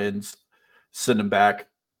the Lions, send them back.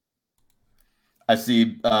 I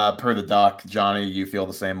see per the doc, Johnny, you feel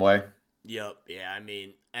the same way? Yep. Yeah, I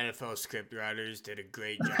mean, NFL script writers did a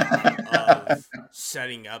great job of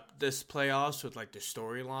setting up this playoffs with like the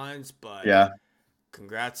storylines, but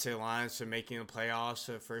congrats to the Lions for making the playoffs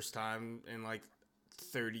for the first time in like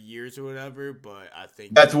 30 years or whatever. But I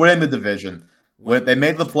think that's winning the division. They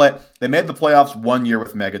made the playoffs 1 year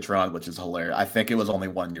with Megatron, which is hilarious. I think it was only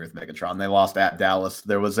 1 year with Megatron. They lost at Dallas.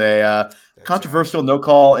 There was a controversial no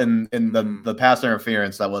call in the pass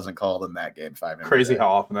interference that wasn't called in that game. Crazy how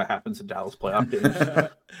often that happens in Dallas playoff games.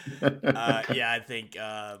 I think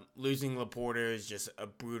losing Laporta is just a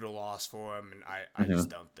brutal loss for him, and I just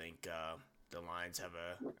don't think the Lions have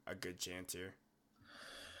a good chance here.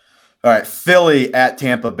 All right, Philly at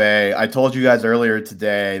Tampa Bay. I told you guys earlier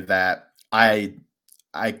today that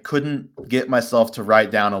I couldn't get myself to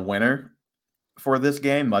write down a winner for this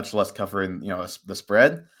game, much less covering, the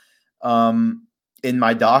spread. In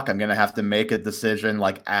my doc, I'm going to have to make a decision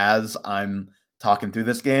like as I'm talking through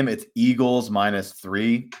this game. It's Eagles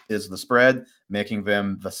 -3 is the spread, making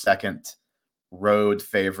them the second road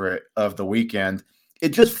favorite of the weekend.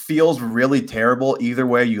 It just feels really terrible either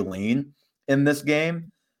way you lean in this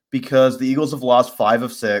game because the Eagles have lost 5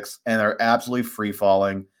 of 6 and are absolutely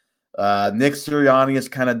free-falling. Nick Sirianni is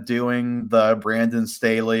kind of doing the Brandon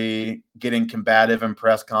Staley getting combative in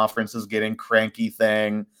press conferences, getting cranky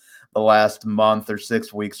thing the last month or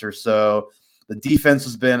 6 weeks or so. The defense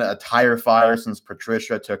has been a tire fire since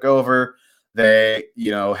Patricia took over. They,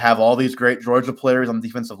 have all these great Georgia players on the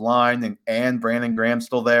defensive line and Brandon Graham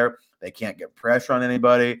still there. They can't get pressure on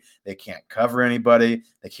anybody. They can't cover anybody.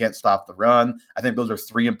 They can't stop the run. I think those are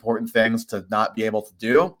 3 important things to not be able to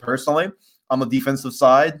do personally on the defensive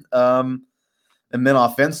side. And then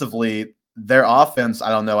offensively, their offense, I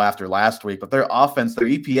don't know after last week, but their offense, their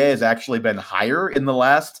EPA has actually been higher in the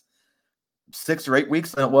last 6 or 8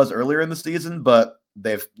 weeks than it was earlier in the season. But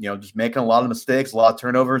they've, just making a lot of mistakes, a lot of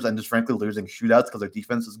turnovers, and just frankly losing shootouts because their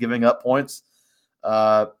defense is giving up points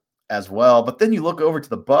as well. But then you look over to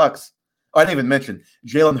the Bucks. I didn't even mention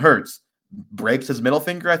Jalen Hurts breaks his middle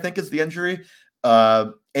finger, I think is the injury.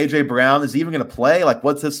 AJ Brown is even going to play? Like,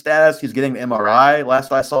 what's his status? He's getting an MRI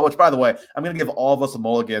last I saw, which, by the way, I'm going to give all of us a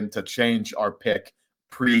mulligan to change our pick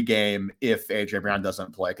pre-game if AJ Brown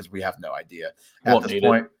doesn't play because we have no idea at this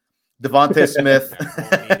point. Devontae Smith.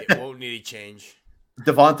 Won't need a change.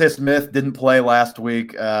 Devontae Smith didn't play last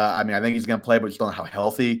week. I think he's going to play, but just don't know how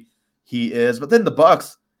healthy he is. But then the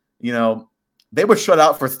Bucks, they were shut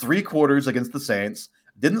out for 3 quarters against the Saints.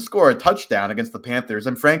 Didn't score a touchdown against the Panthers.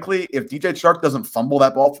 And frankly, if DJ Chark doesn't fumble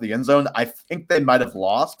that ball to the end zone, I think they might have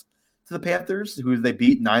lost to the Panthers, who they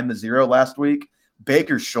beat 9-0 last week.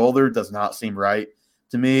 Baker's shoulder does not seem right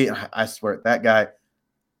to me. I swear, that guy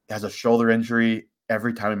has a shoulder injury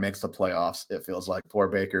every time he makes the playoffs, it feels like. Poor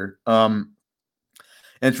Baker.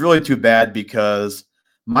 And it's really too bad because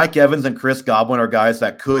Mike Evans and Chris Godwin are guys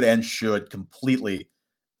that could and should completely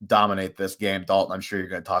dominate this game. Dalton, I'm sure you're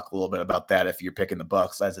going to talk a little bit about that if you're picking the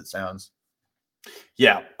Bucs, as it sounds.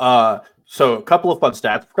 Yeah. So a couple of fun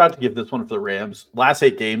stats. Forgot to give this one for the Rams. Last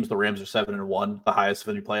 8 games, the Rams are 7-1, the highest of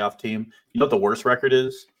any playoff team. You know what the worst record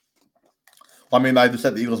is? Well, I mean, I just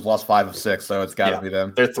said the Eagles have lost 5 of 6, so it's got to be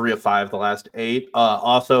them. They're 3 of 5 the last 8.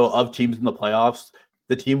 Also, of teams in the playoffs,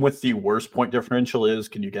 the team with the worst point differential is,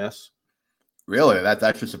 can you guess? Really? That's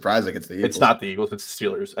actually surprising. It's the Eagles. It's not the Eagles. It's the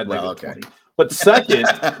Steelers at well, okay. 20. But second,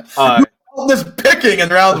 all this picking in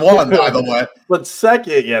round 1, by the way. But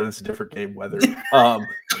second, yeah, that's a different game weather.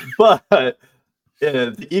 But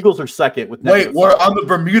the Eagles are second with. Wait, we're on the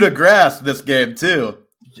Bermuda grass this game too.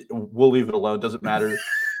 We'll leave it alone. Doesn't matter.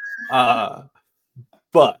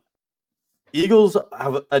 But Eagles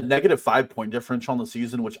have a negative 5-point differential on the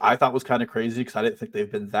season, which I thought was kind of crazy because I didn't think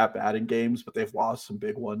they've been that bad in games, but they've lost some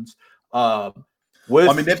big ones. I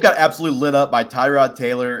mean, they've got absolutely lit up by Tyrod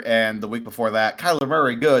Taylor, and the week before that, Kyler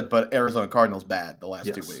Murray good, but Arizona Cardinals bad the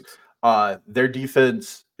last 2 weeks. Their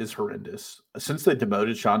defense is horrendous. Since they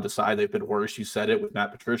demoted Sean Desai, they've been worse. You said it with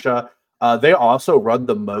Matt Patricia. They also run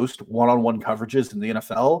the most one-on-one coverages in the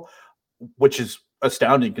NFL, which is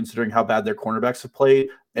astounding considering how bad their cornerbacks have played.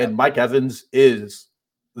 And Mike Evans is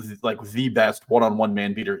like the best one-on-one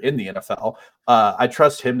man beater in the NFL. I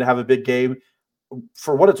trust him to have a big game.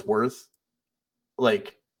 For what it's worth,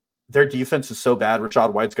 like their defense is so bad,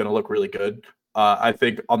 Rachaad White's going to look really good. I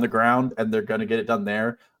think on the ground, and they're going to get it done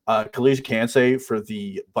there. Khalid Kansay for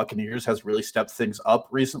the Buccaneers has really stepped things up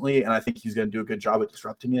recently, and I think he's going to do a good job at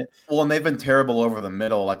disrupting it. Well, and they've been terrible over the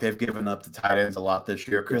middle. Like they've given up to tight ends a lot this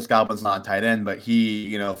year. Chris Godwin's not a tight end, but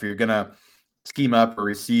he, if you're going to scheme up a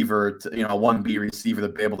receiver, a 1B receiver to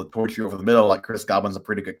be able to torch you over the middle, like Chris Godwin's a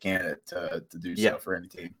pretty good candidate to do so for any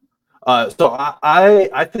team. So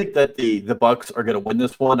I think that the Bucs are going to win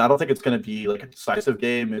this one. I don't think it's going to be like a decisive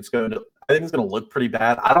game. I think it's going to look pretty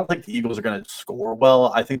bad. I don't think the Eagles are going to score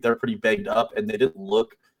well. I think they're pretty banged up, and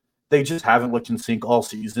they just haven't looked in sync all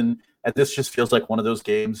season. And this just feels like one of those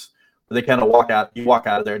games where they kind of walk out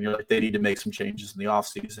of there and you're like, they need to make some changes in the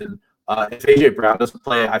offseason. If AJ Brown doesn't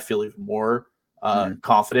play, I feel even more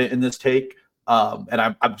confident in this take.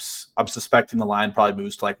 And I'm suspecting the line probably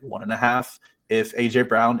moves to like 1.5 if AJ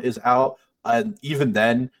Brown is out. And even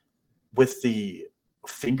then, with the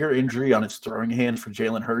finger injury on his throwing hand for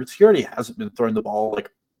Jalen Hurts, he already hasn't been throwing the ball like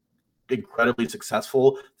incredibly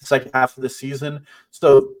successful the second half of the season.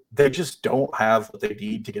 So they just don't have what they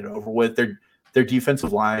need to get over with. Their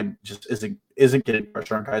defensive line just isn't getting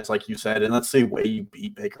pressure on guys like you said. And that's the way you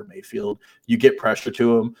beat Baker Mayfield. You get pressure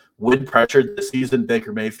to him. When pressured this season,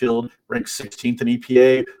 Baker Mayfield ranks 16th in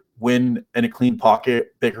EPA. When in a clean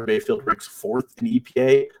pocket, Baker Mayfield ranks 4th in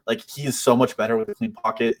EPA. Like, he is so much better with a clean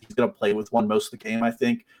pocket. He's going to play with one most of the game, I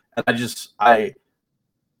think. And the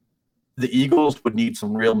Eagles would need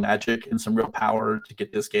some real magic and some real power to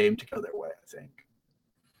get this game to go their way, I think.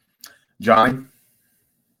 John?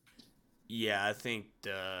 Yeah, I think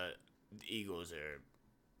the Eagles are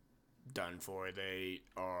done for. They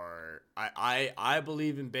are. I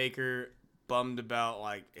believe in Baker. Bummed about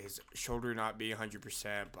like his shoulder not being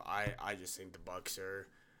 100%, but I just think the Bucs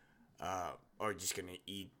are just gonna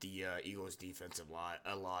eat the Eagles defense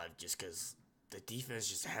alive just because the defense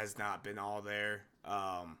just has not been all there.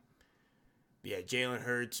 Yeah, Jalen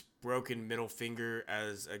Hurts, broken middle finger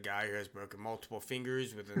as a guy who has broken multiple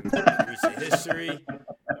fingers within recent history.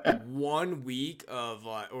 1 week of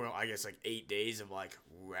or I guess like 8 days of like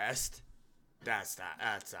rest. That's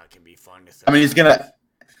not gonna be fun to. I mean, he's gonna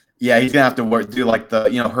have to do like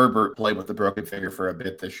the Herbert played with the broken finger for a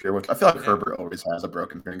bit this year, which I feel like Herbert always has a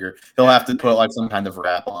broken finger. He'll have to put like some kind of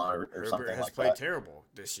wrap on or something like that. Herbert has played terrible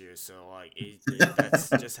this year, so like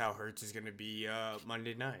that's just how Hurts is gonna be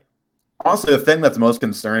Monday night. Honestly, the thing that's most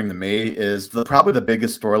concerning to me is probably the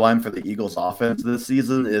biggest storyline for the Eagles offense this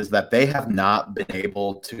season is that they have not been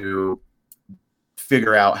able to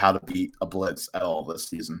figure out how to beat a blitz at all this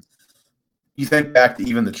season. You think back to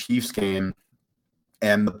even the Chiefs game,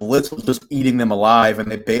 and the blitz was just eating them alive,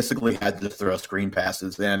 and they basically had to throw screen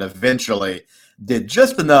passes and eventually did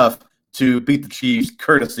just enough to beat the Chiefs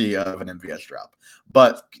courtesy of an MVS drop,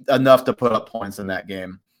 but enough to put up points in that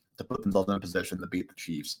game to put themselves in a position to beat the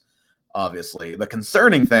Chiefs. Obviously, the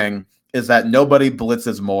concerning thing is that nobody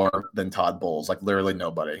blitzes more than Todd Bowles, like literally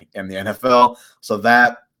nobody in the NFL. So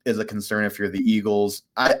that is a concern if you're the Eagles.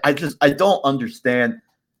 I don't understand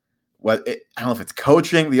I don't know if it's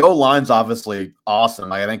coaching. The O-line's obviously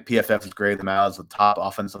awesome. I think PFF has graded them out as the top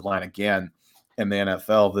offensive line again in the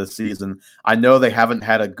NFL this season. I know they haven't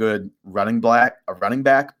had a good running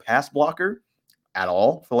back pass blocker. at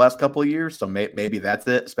all for the last couple of years. So maybe that's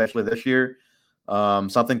it, especially this year.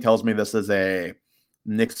 Something tells me this is a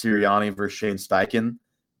Nick Sirianni versus Shane Steichen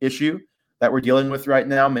issue that we're dealing with right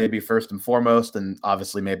now, maybe first and foremost. And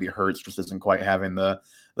obviously maybe Hurts just isn't quite having the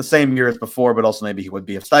same year as before, but also maybe he would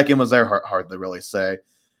be if Steichen was there. Hard to really say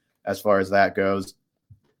as far as that goes.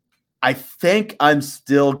 I think I'm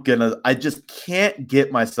still I just can't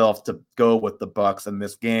get myself to go with the Bucs in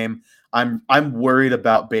this game. I'm worried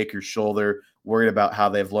about Baker's shoulder, worried about how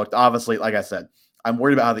they've looked. Obviously, like I said, I'm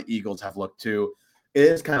worried about how the Eagles have looked too. It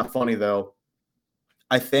is kind of funny though.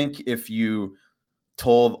 I think if you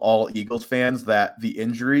told all Eagles fans that the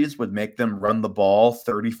injuries would make them run the ball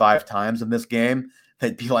 35 times in this game,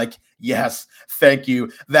 they'd be like, yes, thank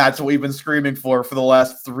you. That's what we've been screaming for the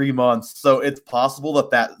last 3 months. So it's possible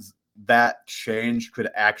that change could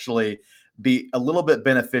actually be a little bit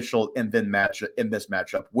beneficial in this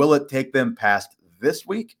matchup. Will it take them past this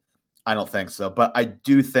week? I don't think so, but I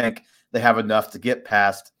do think they have enough to get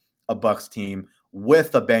past a Bucs team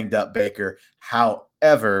with a banged up Baker.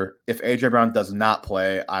 However, if AJ Brown does not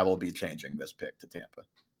play, I will be changing this pick to Tampa.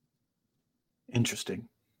 Interesting.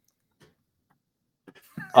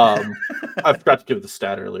 I forgot to give the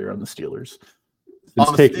stat earlier on the Steelers.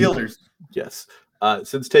 Steelers? Yes.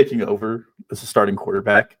 Since taking over as a starting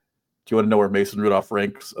quarterback, do you want to know where Mason Rudolph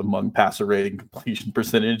ranks among passer rating, completion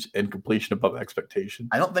percentage, and completion above expectation?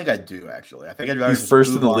 I don't think I do, actually. I think I'd rather he's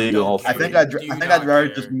first in the league. I think I'd rather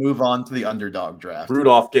just move on to the underdog draft.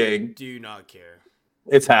 Rudolph gang. Do not care.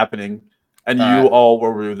 It's happening. And you all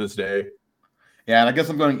will rue this day. Yeah, and I guess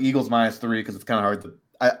I'm going Eagles -3 because it's kind of hard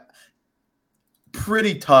to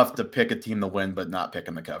pretty tough to pick a team to win, but not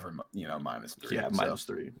picking the cover, -3. Yeah,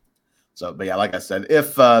 -3. So, but yeah, like I said,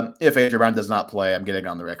 if AJ Brown does not play, I'm getting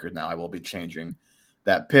on the record now. I will be changing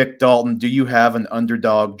that pick. Dalton, do you have an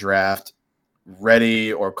underdog draft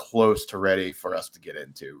ready or close to ready for us to get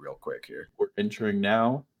into real quick here? We're entering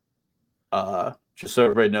now. Just so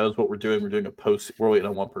everybody knows what we're doing. We're doing a post. We're waiting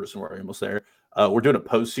on one person. We're almost there. We're doing a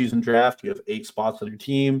postseason draft. You have 8 spots on your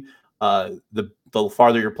team. The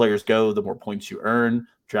farther your players go, the more points you earn.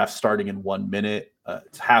 Draft starting in 1 minute.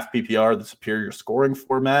 It's half PPR, the superior scoring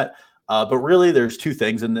format. But really, there's 2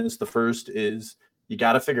 things in this. The first is you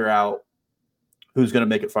got to figure out who's going to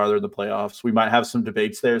make it farther in the playoffs. We might have some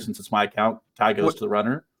debates there since it's my account. Ty goes to the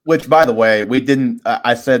runner. Which, by the way, we didn't.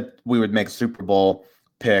 I said we would make Super Bowl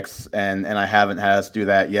picks, and I haven't had us do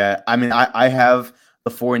that yet. I mean, I have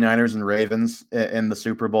the 49ers and Ravens in the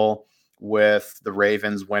Super Bowl with the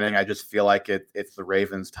Ravens winning. I just feel like it's the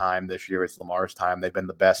Ravens' time this year. It's Lamar's time. They've been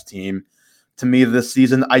the best team to me this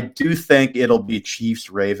season. I do think it'll be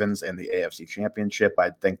Chiefs-Ravens in the AFC Championship. I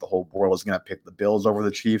think the whole world is going to pick the Bills over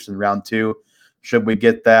the Chiefs in round 2. Should we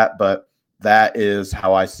get that? But that is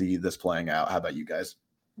how I see this playing out. How about you guys?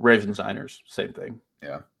 Ravens-Niners, same thing.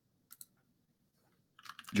 Yeah.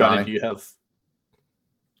 Johnny, do you have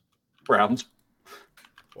Browns?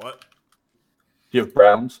 What? Do you have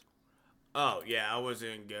Browns? Oh, yeah, I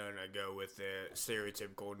wasn't going to go with the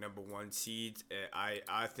stereotypical number 1 seeds.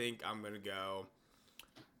 I think I'm going to go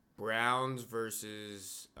Browns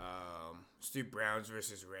versus let's do Browns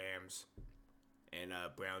versus Rams, and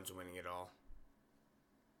Browns winning it all.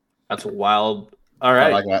 That's a wild. All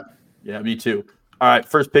right. I like that. Yeah, me too. All right,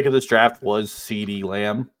 first pick of this draft was CeeDee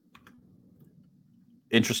Lamb.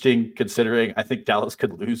 Interesting considering I think Dallas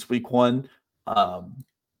could lose week 1.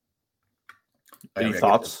 Any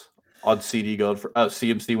thoughts on CeeDee going for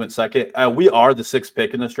CMC went second? We are the 6th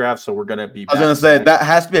pick in this draft, so we're going to be. I was going to say that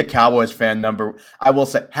has to be a Cowboys fan number. I will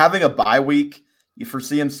say having a bye week for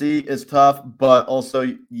CMC is tough, but also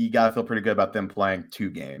you got to feel pretty good about them playing 2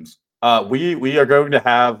 games. We are going to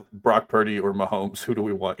have Brock Purdy or Mahomes. Who do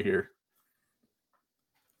we want here?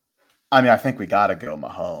 I mean, I think we got to go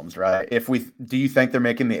Mahomes, right? Do you think they're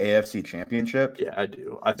making the AFC Championship? Yeah, I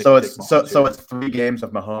do. I think so. It's 3 games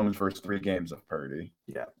of Mahomes versus 3 games of Purdy.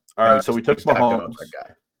 Yeah. All right. So we took Mahomes.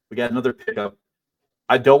 We got another pickup.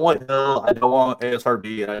 I don't want Hill. I don't want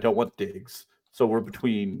ASRB. And I don't want Diggs. So we're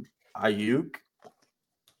between Ayuk,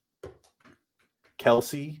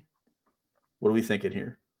 Kelsey. What are we thinking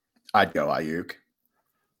here? I'd go Ayuk.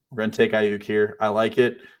 We're going to take Ayuk here. I like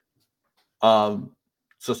it.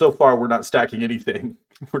 So far, we're not stacking anything.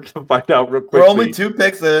 We're going to find out real quickly. We're only 2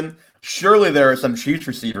 picks in. Surely there are some Chiefs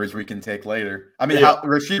receivers we can take later. I mean,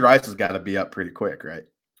 Rashee Rice has got to be up pretty quick, right?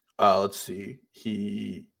 Let's see.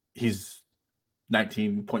 He's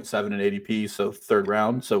 19.7 in ADP, so 3rd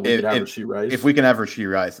round. So we could have Rashee Rice. If we can have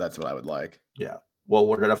Rashee Rice, that's what I would like. Yeah. Well,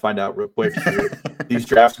 we're going to find out real quick. These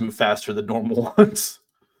drafts move faster than normal ones.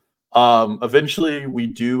 Eventually, we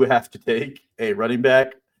do have to take a running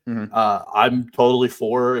back. I'm totally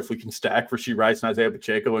for if we can stack Rashee Rice and Isaiah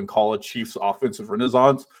Pacheco and call it Chiefs offensive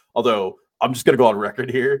renaissance. Although I'm just going to go on record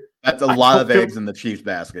here. That's a lot of eggs in the Chiefs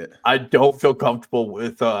basket. I don't feel comfortable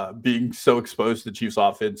with being so exposed to the Chiefs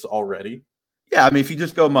offense already. Yeah, I mean, if you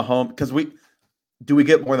just go Mahomes, because we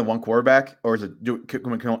get more than one quarterback, or is it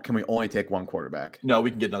can we only take one quarterback? No, we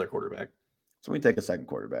can get another quarterback. So we take a second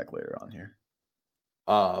quarterback later on here.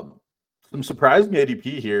 Some surprising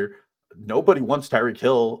ADP here. Nobody wants Tyreek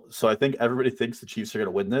Hill, so I think everybody thinks the Chiefs are going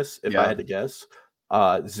to win this, if I had to guess.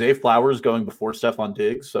 Zay Flowers going before Stephon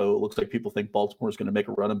Diggs, so it looks like people think Baltimore is going to make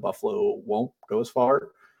a run and Buffalo won't go as far.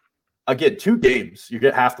 Again, 2 games, you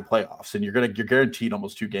get half the playoffs, and you're guaranteed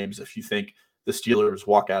almost 2 games if you think the Steelers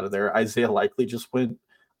walk out of there. Isaiah likely just went.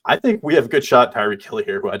 I think we have a good shot at Tyreek Hill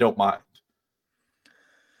here, who I don't mind.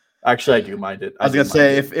 Actually, I do mind it. I was going to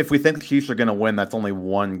say, if we think the Chiefs are going to win, that's only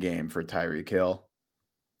 1 game for Tyreek Hill.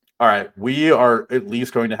 All right, we are at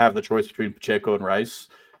least going to have the choice between Pacheco and Rice.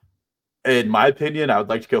 In my opinion, I would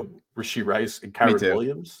like to go Rashee Rice and Kyron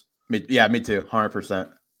Williams. Me too,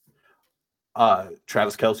 100%.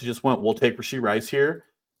 Travis Kelce just went. We'll take Rashee Rice here.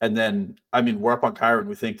 And then, I mean, we're up on Kyron.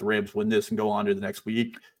 We think the Rams win this and go on to the next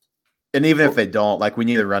week. And even if they don't, like, we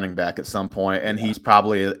need a running back at some point, and he's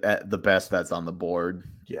probably at the best that's on the board.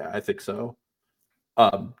 Yeah, I think so.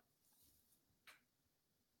 I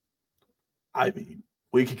mean,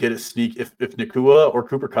 we could get a sneak if Nakua or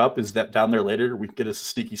Cooper Kupp is that down there later. We could get a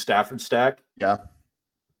sneaky Stafford stack. Yeah.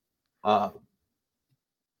 I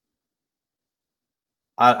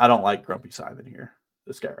don't like Grumpy Simon here.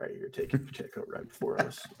 This guy right here taking Pacheco right before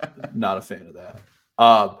us. Not a fan of that.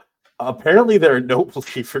 Apparently, there are no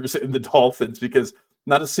believers in the Dolphins because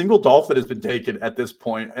not a single Dolphin has been taken at this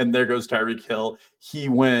point. And there goes Tyreek Hill. He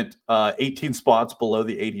went 18 spots below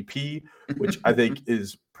the ADP, which I think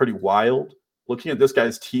is pretty wild. Looking at this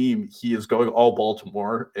guy's team, he is going all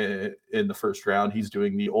Baltimore in the first round. He's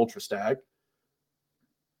doing the ultra stack.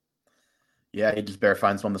 Yeah, he just better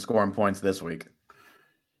find some of the scoring points this week.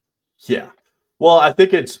 Yeah. Well, I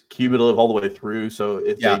think it's cumulative all the way through. So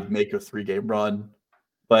if they make a 3-game run,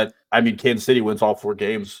 but I mean, Kansas City wins all 4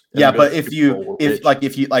 games. Yeah, but if you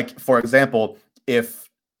for example, if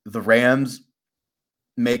the Rams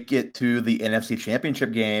make it to the NFC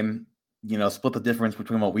Championship game, split the difference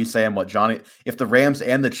between what we say and what Johnny. If the Rams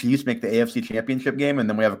and the Chiefs make the AFC Championship game, and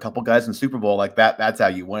then we have a couple guys in Super Bowl like that, that's how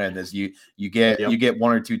you win. Is you get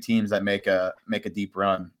 1 or 2 teams that make a deep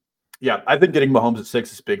run. Yeah, I think getting Mahomes at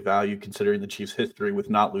 6 is big value considering the Chiefs' history with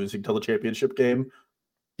not losing till the championship game.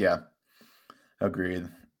 Yeah, agreed.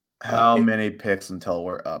 How many picks until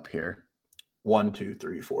we're up here? 1, 2,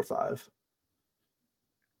 3, 4, 5.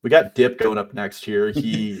 We got Dip going up next here.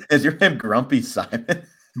 He is your name Grumpy Simon?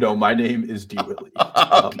 No, my name is D. Willie. Okay,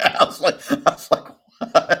 I was like,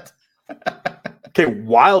 what? Okay,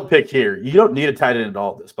 wild pick here. You don't need a tight end at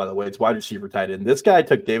all. This, by the way, it's wide receiver tight end. This guy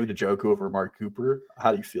took David Njoku over Mark Cooper.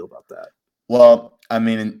 How do you feel about that? Well, I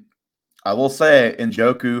mean, I will say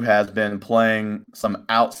Njoku has been playing some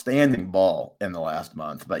outstanding ball in the last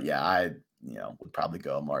month. But yeah, I would probably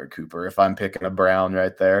go Mark Cooper if I'm picking a Brown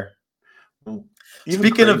right there.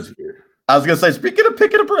 Speaking of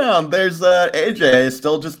picking a Brown, there's AJ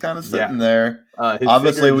still just kind of sitting there.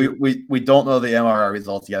 Obviously, we don't know the MRI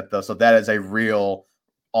results yet, though, so that is a real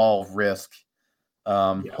all risk,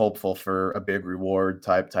 hopeful for a big reward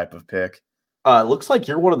type of pick. It looks like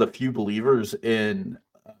you're one of the few believers in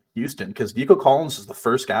Houston because Nico Collins is the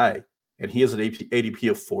first guy, and he has an ADP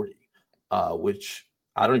of 40, which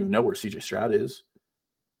I don't even know where CJ Stroud is.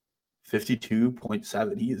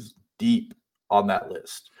 52.7. He is deep on that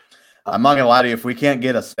list. I'm not gonna lie to you. If we can't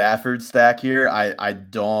get a Stafford stack here, I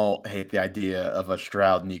don't hate the idea of a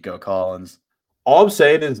Stroud Nico Collins. All I'm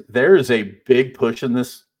saying is there is a big push in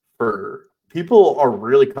this for people are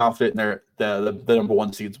really confident in the number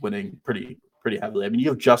 1 seeds winning pretty heavily. I mean, you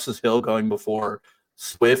have Justice Hill going before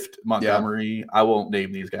Swift, Montgomery. Yeah. I won't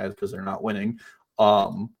name these guys because they're not winning.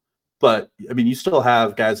 But I mean, you still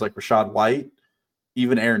have guys like Rachaad White,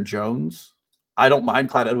 even Aaron Jones. I don't mind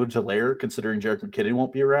Clyde Edwards-Helaire considering Jerick McKinnon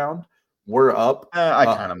won't be around. We're up. I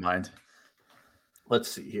kind of mind. Let's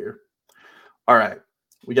see here. All right.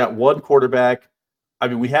 We got 1 quarterback. I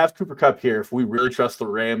mean, we have Cooper Kupp here. If we really trust the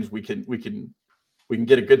Rams, we can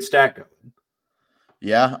get a good stack going.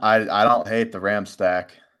 Yeah, I don't hate the Rams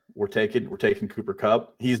stack. We're taking Cooper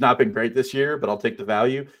Kupp. He's not been great this year, but I'll take the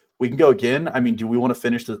value. We can go again. I mean, do we want to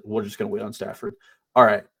finish this? We're just going to wait on Stafford. All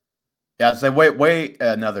right. Yeah, so wait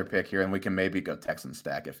another pick here, and we can maybe go Texan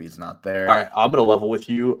stack if he's not there. All right, I'm going to level with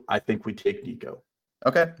you. I think we take Nico.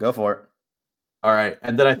 Okay, go for it. All right,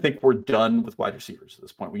 and then I think we're done with wide receivers at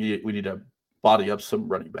this point. We need to body up some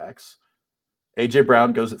running backs. AJ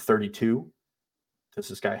Brown goes at 32. Does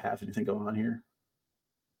this guy have anything going on here?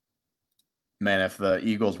 Man, if the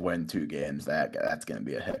Eagles win 2 games, that's going to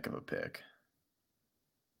be a heck of a pick.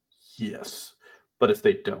 Yes, but if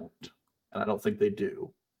they don't, and I don't think they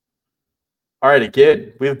do. All right,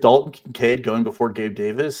 again, we have Dalton Kincaid going before Gabe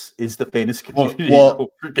Davis. Is the fantasy community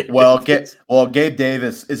Gabe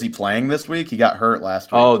Davis, is he playing this week? He got hurt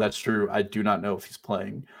last week. Oh, that's true. I do not know if he's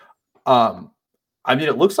playing. I mean,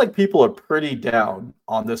 it looks like people are pretty down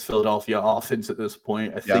on this Philadelphia offense at this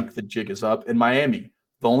point. I think the jig is up. In Miami,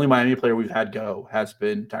 the only Miami player we've had go has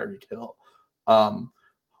been Tyreek Hill.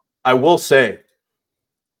 I will say,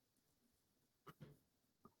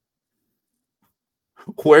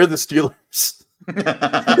 where are the Steelers? Look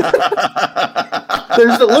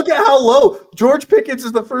at how low. George Pickens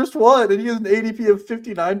is the first one, and he has an ADP of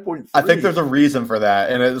 59.3. I think there's a reason for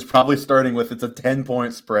that, and it's probably starting with it's a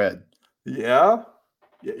 10-point spread. Yeah,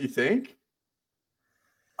 you think?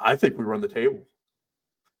 I think we run the table.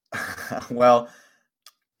 Well,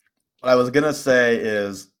 what I was going to say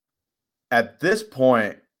is, at this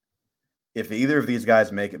point, if either of these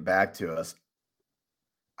guys make it back to us,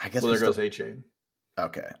 I guess there goes A-Chain.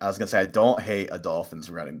 Okay. I was going to say, I don't hate a Dolphins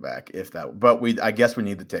running back but I guess we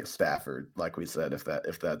need to take Stafford, like we said, if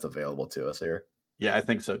that's available to us here. Yeah, I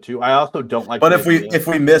think so too. I also don't like. But if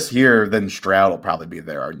we miss here, then Stroud will probably be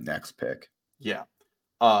there, our next pick. Yeah.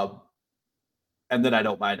 And then I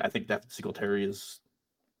don't mind. I think Devin Singletary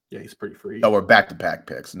he's pretty free. Oh, we're back-to-back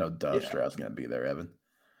picks. No duh. Yeah. Stroud's going to be there, Evan.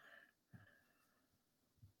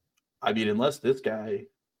 I mean, unless this guy,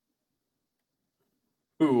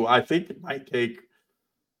 who I think might take.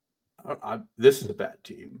 This is a bad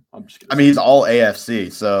team. He's all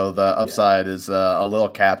AFC, so the upside is a little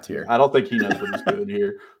capped here. I don't think he knows what he's doing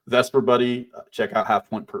here. Vesper buddy, check out half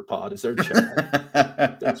point per pod. Is there a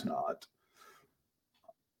check? There's not.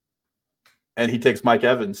 And he takes Mike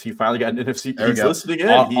Evans. He finally got an NFC. He's listening in.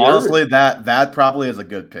 Honestly, that probably is a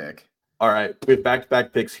good pick. All right, we have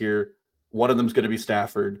back-to-back picks here. One of them is going to be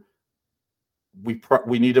Stafford. We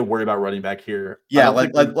need to worry about running back here. Yeah,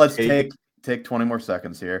 let's take 20 more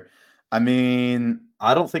seconds here. I mean,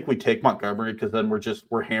 I don't think we take Montgomery because then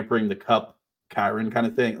we're hampering the Cup Kyron kind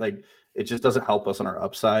of thing. Like, it just doesn't help us on our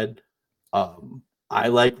upside. I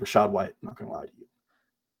like Rachaad White. I'm not gonna lie to you.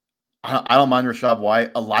 I don't mind Rachaad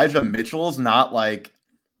White. Elijah Mitchell's not like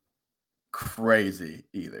crazy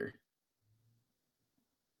either.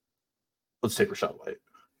 Let's take Rachaad White.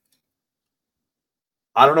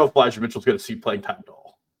 I don't know if Elijah Mitchell's going to see playing time at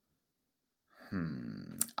all.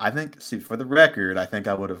 I think, for the record, I think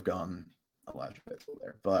I would have gone Elijah Mitchell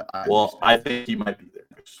there, but I think he might be there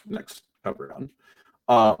next cover round.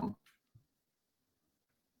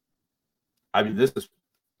 I mean,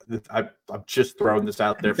 I'm just throwing this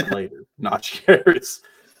out there for later. Najee Harris.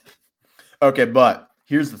 Okay, but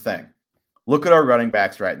here's the thing. Look at our running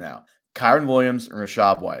backs right now. Kyron Williams and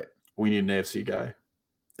Rachaad White. We need an AFC guy.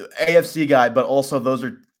 AFC guy, but also those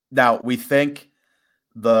are now we think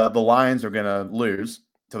the Lions are gonna lose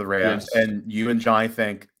to the Rams, and you and Johnny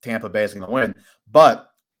think Tampa Bay is gonna win.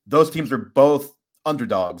 But those teams are both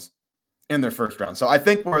underdogs in their first round. So I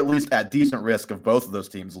think we're at least at decent risk of both of those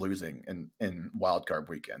teams losing in wild card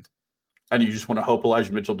weekend. And you just want to hope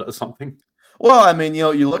Elijah Mitchell does something? Well, I mean,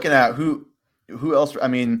 you're looking at who else. I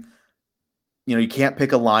mean, you can't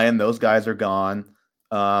pick a Lion. Those guys are gone.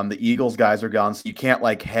 The Eagles guys are gone, so you can't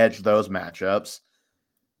hedge those matchups.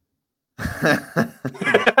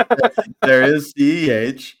 There is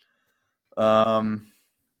CEH.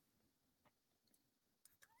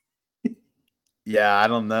 Yeah, I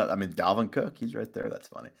don't know. I mean, Dalvin Cook, he's right there. That's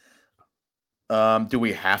funny. Do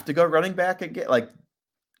we have to go running back again?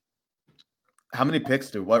 How many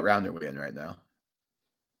picks what round are we in right now?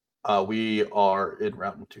 We are in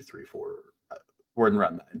round 1, 2, 3, 4. We're in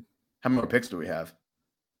round 9. How many more picks do we have?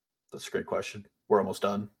 That's a great question. We're almost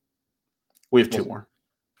done. We have 2 more.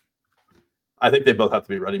 I think they both have to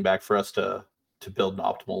be running back for us to build an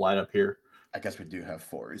optimal lineup here. I guess we do have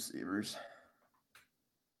 4 receivers.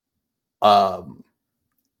 Well,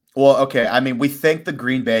 okay. I mean, we think the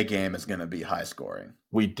Green Bay game is going to be high scoring.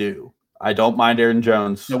 We do. I don't mind Aaron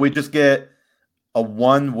Jones. So we just get a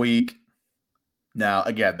 1 week. Now,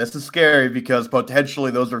 again, this is scary because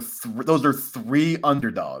potentially those are 3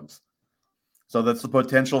 underdogs. So that's the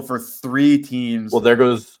potential for 3 teams. Well, there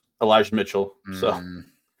goes Elijah Mitchell.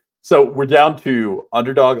 So we're down to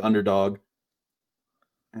underdog.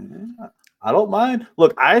 I don't mind.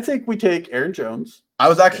 Look, I think we take Aaron Jones. I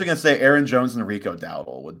was actually going to say Aaron Jones and Rico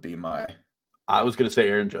Dowdle would be my. I was going to say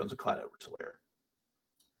Aaron Jones and Clyde Edwards-Helaire.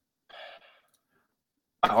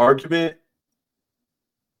 My argument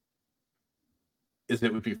is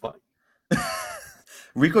it would be funny.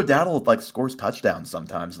 Rico Dowdle like scores touchdowns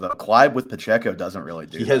sometimes, though. Clyde with Pacheco doesn't really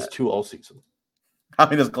do He that. has 2 all season. How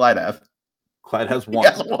many does Clyde have? Clyde has He 1.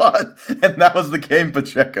 has 1, and that was the game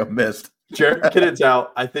Pacheco missed. Jared McKinnon's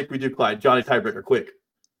out. I think we do Clyde. Johnny, tiebreaker, quick.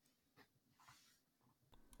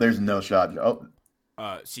 There's no shot. Oh,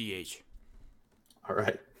 CH. All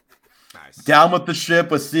right. Nice. Down with the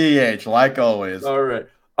ship with CH, like always. All right.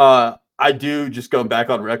 I do, just going back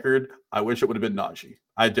on record, I wish it would have been Najee.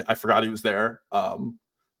 I forgot he was there.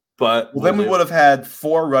 But then we would have had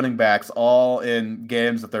 4 running backs all in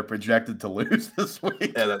games that they're projected to lose this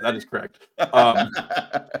week. Yeah, that is correct. All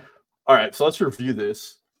right, so let's review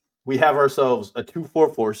this. We have ourselves a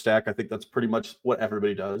 2-4-4 stack. I think that's pretty much what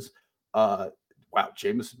everybody does. Wow,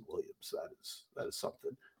 Jameson Williams, that is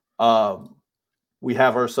something. We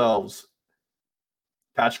have ourselves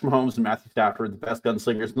Patrick Mahomes and Matthew Stafford, the best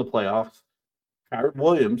gunslingers in the playoffs. Kyron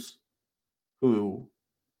Williams, who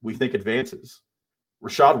we think advances.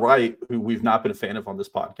 Rashad Wright, who we've not been a fan of on this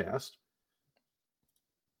podcast.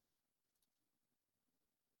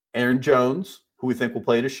 Aaron Jones, who we think will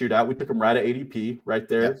play in a shootout. We took him right at ADP, right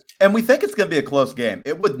there. Yeah. And we think it's going to be a close game.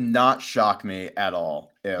 It would not shock me at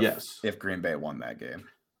all if Green Bay won that game.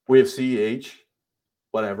 We have CEH,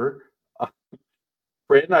 whatever.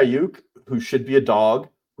 Brandon Ayuk, who should be a dog.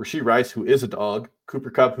 Rashee Rice, who is a dog. Cooper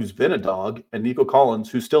Kupp, who's been a dog. And Nico Collins,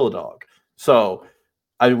 who's still a dog. So,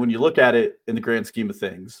 I mean, when you look at it in the grand scheme of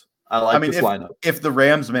things, I like this lineup. If the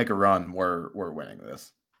Rams make a run, we're winning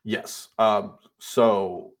this. Yes.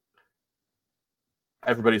 So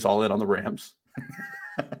everybody's all in on the Rams.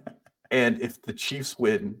 And if the Chiefs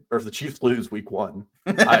win, or if the Chiefs lose week 1,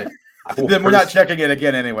 then we're not checking it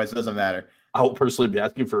again anyway, so it doesn't matter. I will personally be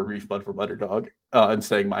asking for a refund from Underdog and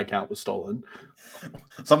saying my account was stolen.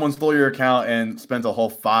 Someone stole your account and spent a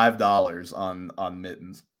whole $5 on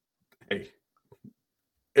mittens. Hey,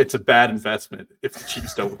 it's a bad investment if the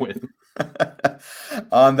Chiefs don't win.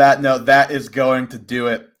 On that note, that is going to do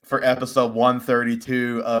it for episode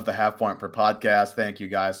 132 of the Half Point Per Podcast. Thank you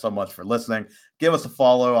guys so much for listening. Give us a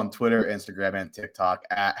follow on Twitter, Instagram, and TikTok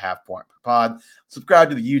at Half Point Per Pod. Subscribe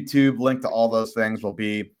to the YouTube. Link to all those things will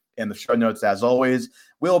be in the show notes as always.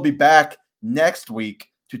 We'll be back next week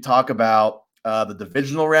to talk about the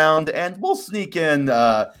divisional round, and we'll sneak in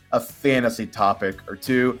a fantasy topic or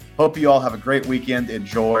two. Hope you all have a great weekend.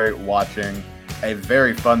 Enjoy watching a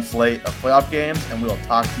very fun slate of playoff games, and we'll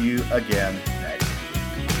talk to you again